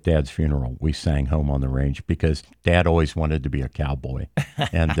talk at Dad's funeral, we sang Home on the Range because Dad always wanted to be a cowboy,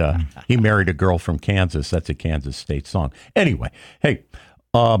 and he married a girl from Kansas. That's a Kansas state song. Anyway, hey,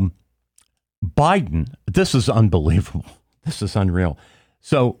 Biden, this is unbelievable. This is unreal.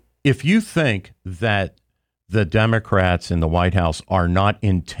 So if you think that the Democrats in the White House are not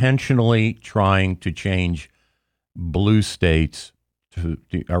intentionally trying to change red states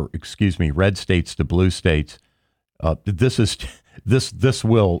to blue states, this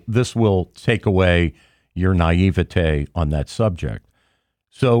will take away your naivete on that subject.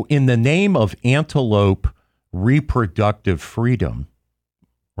 So in the name of antelope reproductive freedom,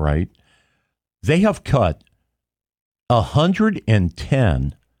 right, they have cut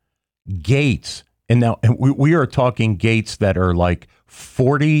 110 gates. And now we are talking gates that are like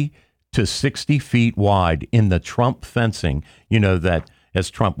 40 to 60 feet wide in the Trump fencing, that, as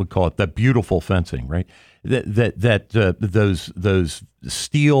Trump would call it, the beautiful fencing, right? Those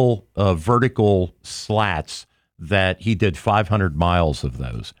steel vertical slats that he did 500 miles of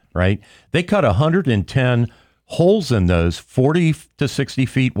those, right? They cut 110 holes in those, 40 to 60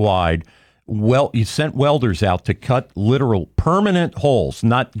 feet wide. Well, you sent welders out to cut literal permanent holes,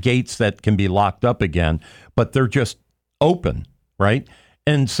 not gates that can be locked up again, but they're just open, right?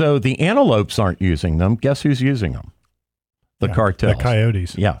 And so the antelopes aren't using them. Guess who's using them? The cartels. The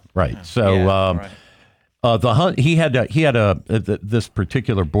coyotes. Yeah, right. So this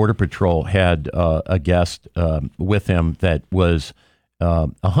particular Border Patrol had a guest with him that was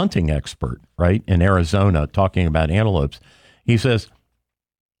a hunting expert, right, in Arizona, talking about antelopes. He says,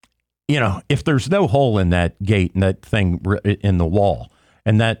 if there's no hole in that gate and that thing in the wall,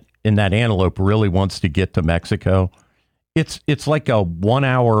 and that antelope really wants to get to Mexico, it's like a 1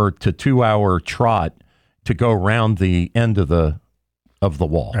 hour to 2 hour trot to go around the end of the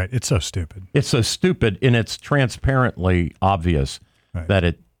wall. Right. It's so stupid. It's so stupid, and it's transparently obvious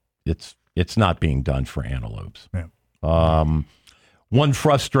that it's not being done for antelopes. Yeah. One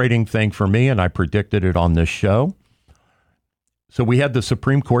frustrating thing for me, and I predicted it on this show. So we had the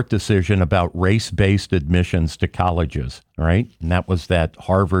Supreme Court decision about race-based admissions to colleges, right? And that was that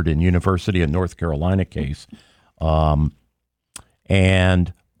Harvard and University of North Carolina case.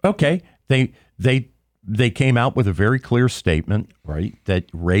 And okay, they came out with a very clear statement, right, that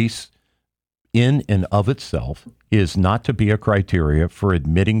race in and of itself is not to be a criteria for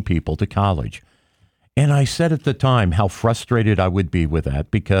admitting people to college. And I said at the time how frustrated I would be with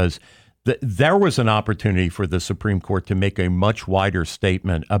that, because there was an opportunity for the Supreme Court to make a much wider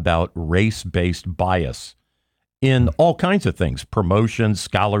statement about race-based bias in all kinds of things, promotions,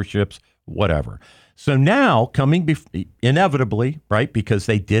 scholarships, whatever. So now, coming inevitably, right, because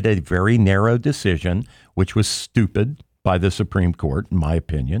they did a very narrow decision, which was stupid by the Supreme Court, in my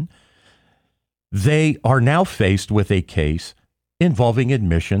opinion, they are now faced with a case involving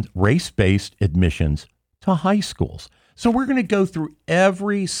admissions, race-based admissions to high schools. So we're going to go through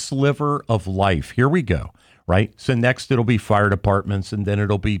every sliver of life. Here we go, right? So next it'll be fire departments, and then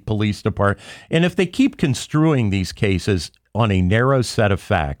it'll be police department. And if they keep construing these cases on a narrow set of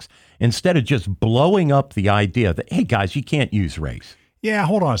facts, instead of just blowing up the idea that, hey, guys, you can't use race. Yeah,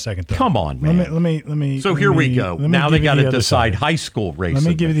 hold on a second, though. Come on, man. Let me. So here we go. Now they got to decide high school race. Let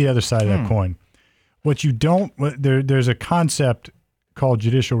me give you the other side of that coin. What you don't, there's a concept called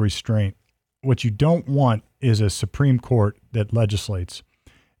judicial restraint. What you don't want is a Supreme Court that legislates,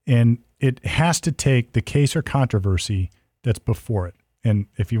 and it has to take the case or controversy that's before it. And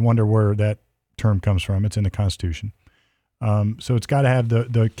if you wonder where that term comes from, it's in the Constitution. So it's got to have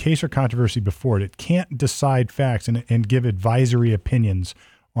the case or controversy before it. It can't decide facts and give advisory opinions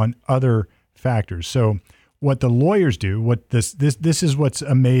on other factors. So what the lawyers do, this is what's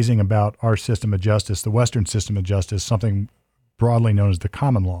amazing about our system of justice, the Western system of justice, something broadly known as the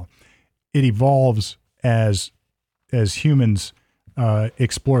common law. It evolves as humans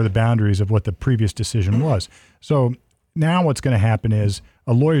explore the boundaries of what the previous decision was. So now what's going to happen is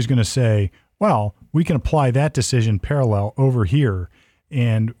a lawyer's going to say, well, we can apply that decision parallel over here,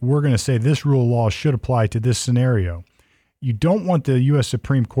 and we're going to say this rule of law should apply to this scenario. You don't want the U.S.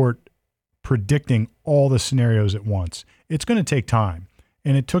 Supreme Court predicting all the scenarios at once. It's going to take time,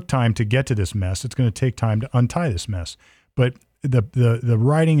 and it took time to get to this mess. It's going to take time to untie this mess. But the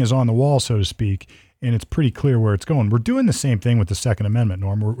writing is on the wall, so to speak, and it's pretty clear where it's going. We're doing the same thing with the Second Amendment,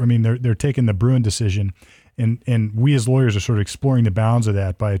 Norm. They're taking the Bruin decision, and we as lawyers are sort of exploring the bounds of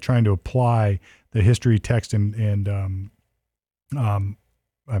that by trying to apply the history, text, and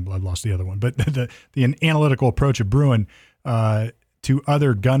I lost the other one, but the analytical approach of Bruin to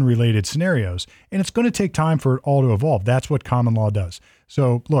other gun-related scenarios. And it's going to take time for it all to evolve. That's what common law does.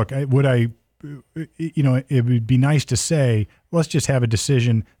 So, look, it would be nice to say, let's just have a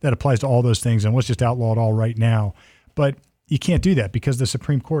decision that applies to all those things and let's just outlaw it all right now. But you can't do that because the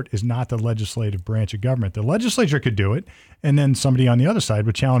Supreme Court is not the legislative branch of government. The legislature could do it, and then somebody on the other side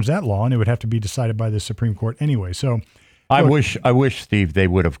would challenge that law, and it would have to be decided by the Supreme Court anyway. So, I wish, Steve, they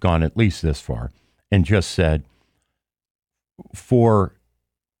would have gone at least this far and just said, for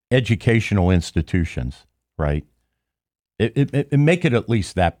educational institutions, right? It make it at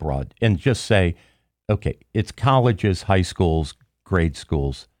least that broad and just say, okay, it's colleges, high schools, grade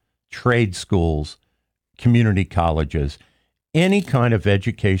schools, trade schools, community colleges, any kind of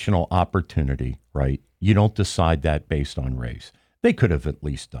educational opportunity, right? You don't decide that based on race. They could have at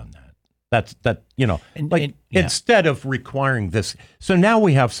least done that. Instead of requiring this. So now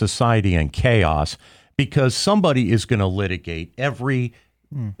we have society in chaos because somebody is going to litigate every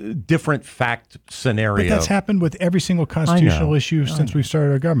different fact scenario. But that's happened with every single constitutional issue since we've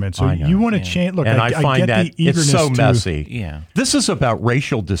started our government. So you want to change. Look, and I find get that the eagerness it's so messy. Yeah, this is about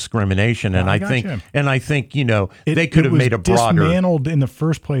racial discrimination, and I think they could have made a broader. Dismantled in the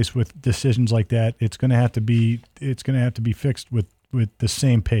first place with decisions like that. It's going to have to be fixed with the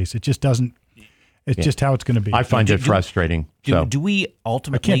same pace. It just doesn't. It's just how it's going to be. I find it frustrating. Do we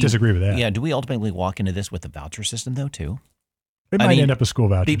ultimately? I can't disagree with that. Yeah. Do we ultimately walk into this with the voucher system though too? It might end up with school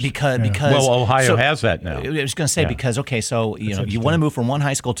vouchers. Because Ohio has that now. I was going to say because you want to move from one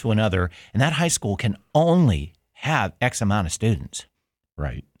high school to another, and that high school can only have X amount of students.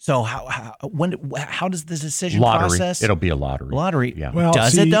 Right. So how does the decision lottery. Process? It'll be a lottery. Lottery. Yeah. Well,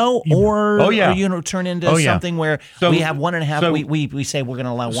 does it though, or turn into something where we have 1.5? We say we're going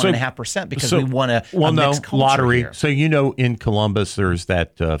to allow 1.5% because we want a mixed culture lottery. Here. So in Columbus, there's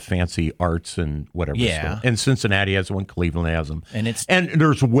that fancy arts and whatever. Yeah. School. And Cincinnati has one. Cleveland has them. And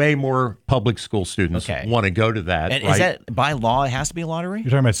there's way more public school students want to go to that. And right? is that by law? It has to be a lottery.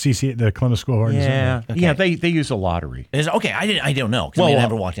 You're talking about the Columbus School of Art. Yeah. Okay. Yeah. They use a lottery. I don't know because I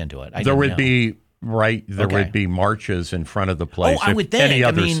never walked into it. There would be marches in front of the place. I would think. Any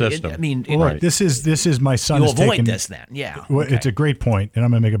other system. This is my son. You avoid this then, yeah. Well, it's a great point, and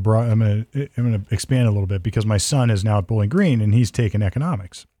I'm going to make I'm going to expand a little bit because my son is now at Bowling Green and he's taken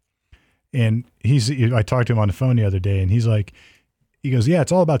economics, and I talked to him on the phone the other day, and he goes, yeah,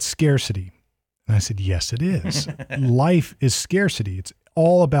 it's all about scarcity, and I said, yes, it is. Life is scarcity. It's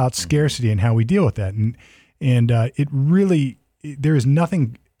all about scarcity and how we deal with that, and it really there is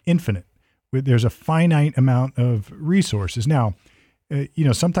nothing infinite. There's a finite amount of resources. Now,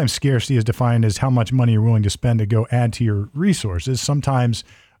 sometimes scarcity is defined as how much money you're willing to spend to go add to your resources. Sometimes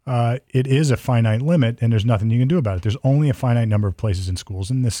it is a finite limit and there's nothing you can do about it. There's only a finite number of places in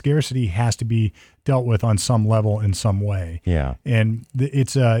schools, and the scarcity has to be dealt with on some level in some way. Yeah. And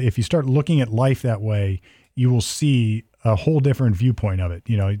it's if you start looking at life that way, you will see a whole different viewpoint of it.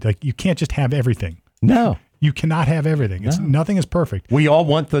 Like you can't just have everything. No. You cannot have everything. Nothing is perfect. We all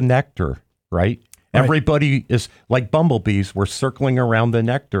want the nectar, right? Everybody is like bumblebees. We're circling around the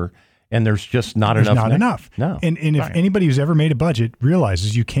nectar, and there's just not enough. Not enough. No. And if anybody who's ever made a budget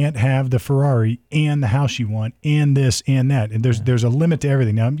realizes you can't have the Ferrari and the house you want and this and that. And there's a limit to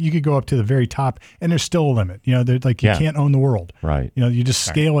everything. Now you could go up to the very top, and there's still a limit. You can't own the world. Right. You just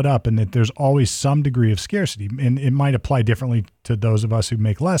scale it up, and there's always some degree of scarcity, and it might apply differently to those of us who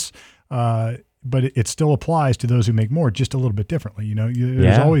make less. But it still applies to those who make more, just a little bit differently.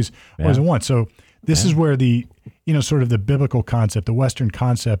 There's always a want. So this is where the, sort of the biblical concept, the Western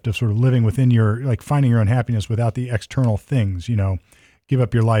concept of sort of living within finding your own happiness without the external things, give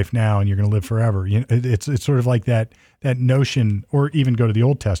up your life now and you're going to live forever. It's sort of like that notion, or even go to the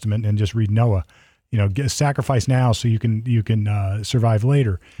Old Testament and just read Noah. sacrifice now so you can survive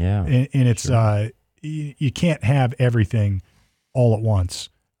later. Yeah, and it's you can't have everything all at once.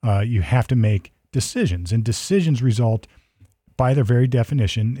 You have to make decisions, and decisions result, by their very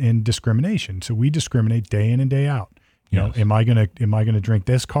definition, in discrimination. So we discriminate day in and day out. Am I gonna drink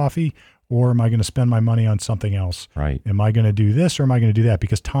this coffee, or am I going to spend my money on something else? Right. Am I going to do this, or am I going to do that?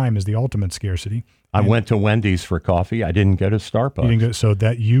 Because time is the ultimate scarcity. I went to Wendy's for coffee. I didn't go to Starbucks. You didn't go, so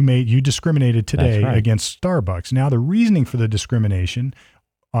that you discriminated today against Starbucks. Now the reasoning for the discrimination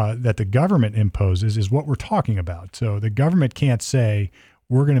that the government imposes is what we're talking about. So the government can't say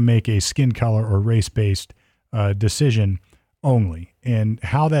we're going to make a skin color or race-based decision only. And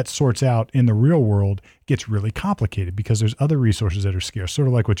how that sorts out in the real world gets really complicated because there's other resources that are scarce, sort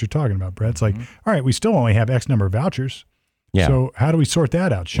of like what you're talking about, Brett. It's like, all right, we still only have X number of vouchers. Yeah. So how do we sort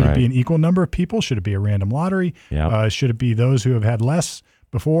that out? Should it be an equal number of people? Should it be a random lottery? Yeah. Should it be those who have had less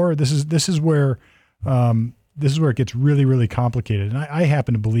before? This is where it gets really, really complicated. And I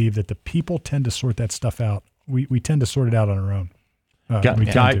happen to believe that the people tend to sort that stuff out. We tend to sort it out on our own.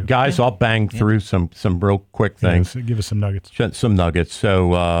 Guys, I'll bang through some real quick things. Give us some nuggets.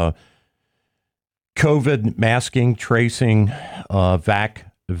 So COVID masking, tracing,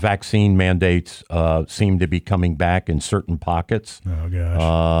 vaccine mandates seem to be coming back in certain pockets. Oh,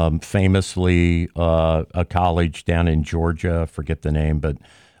 gosh. Famously, a college down in Georgia, forget the name, but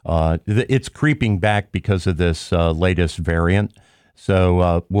it's creeping back because of this latest variant.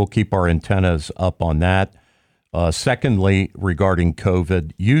 So we'll keep our antennas up on that. Secondly, regarding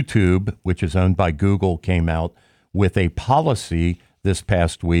COVID, YouTube, which is owned by Google, came out with a policy this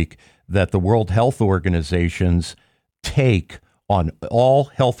past week that the World Health Organization's take on all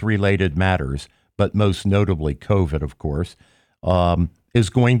health-related matters, but most notably COVID, of course, is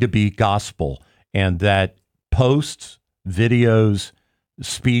going to be gospel, and that posts, videos,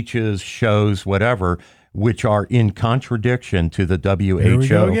 speeches, shows, whatever, which are in contradiction to the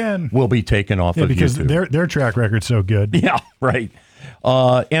WHO, will be taken off of because YouTube. Their track record's so good. Yeah, right.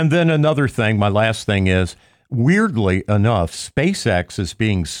 And then another thing, my last thing is, weirdly enough, SpaceX is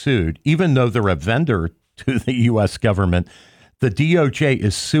being sued, even though they're a vendor to the U.S. government. The DOJ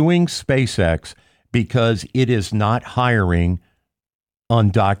is suing SpaceX because it is not hiring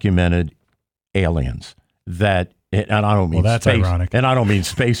undocumented aliens. And I don't mean that's space, ironic. And I don't mean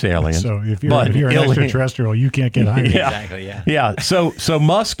space aliens. So if you're an extraterrestrial, you can't get hired. Yeah, exactly. Yeah. Yeah. So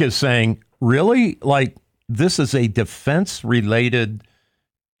Musk is saying, really, like, this is a defense-related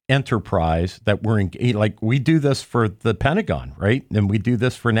enterprise that we're in. Like, we do this for the Pentagon, right? And we do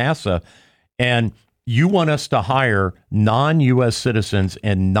this for NASA, and you want us to hire non-U.S. citizens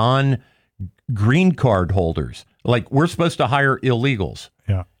and non-green card holders. Like, we're supposed to hire illegals.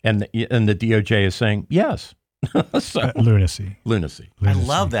 Yeah. And the DOJ is saying yes. So, lunacy. I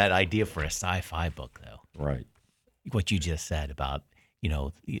love that idea for a sci-fi book, though. Right. What you just said about,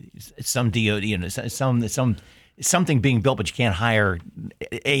 something being built, but you can't hire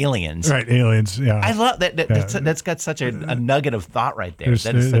aliens. Right, aliens. Yeah, I love that. That's got such a nugget of thought right there.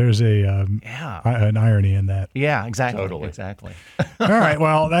 There's an irony in that. Yeah, exactly. Totally. Exactly. All right.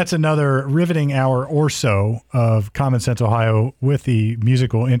 Well, that's another riveting hour or so of Common Sense Ohio with the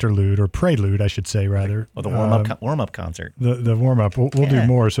musical interlude, or prelude, I should say, rather. Well, the warm up concert. The warm up. We'll do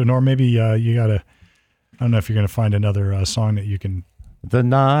more. So, Norm, maybe you gotta. I don't know if you're gonna find another song that you can. The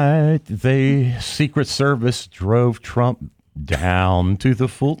night the Secret Service drove Trump down to the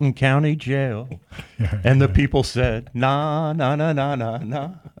Fulton County Jail, and the people said, "Nah, nah, nah, nah, nah,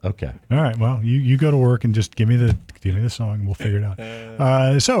 nah." Okay. All right. Well, you go to work and just give me the song, and we'll figure it out.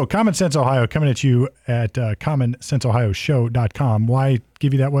 So, Common Sense Ohio coming at you at commonsenseohioshow.com. Why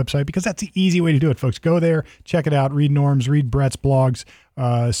give you that website? Because that's the easy way to do it, folks. Go there, check it out, read Norm's, read Brett's blogs,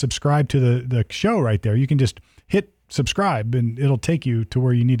 subscribe to the show right there. You can just hit subscribe, and it'll take you to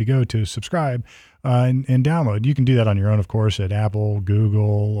where you need to go to subscribe and download. You can do that on your own, of course, at Apple,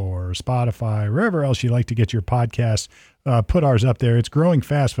 Google, or Spotify, wherever else you like to get your podcasts. Put ours up there. It's growing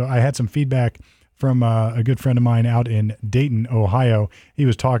fast. I had some feedback from a good friend of mine out in Dayton, Ohio. He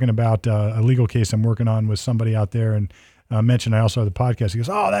was talking about a legal case I'm working on with somebody out there, and mentioned I also have the podcast. He goes,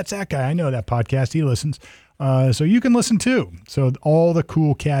 "Oh, that's that guy. I know that podcast. He listens." So you can listen too. So all the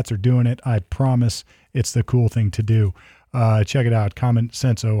cool cats are doing it. I promise it's the cool thing to do. Check it out,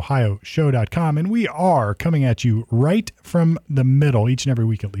 commonsenseohioshow.com. And we are coming at you right from the middle each and every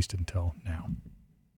week, at least until now.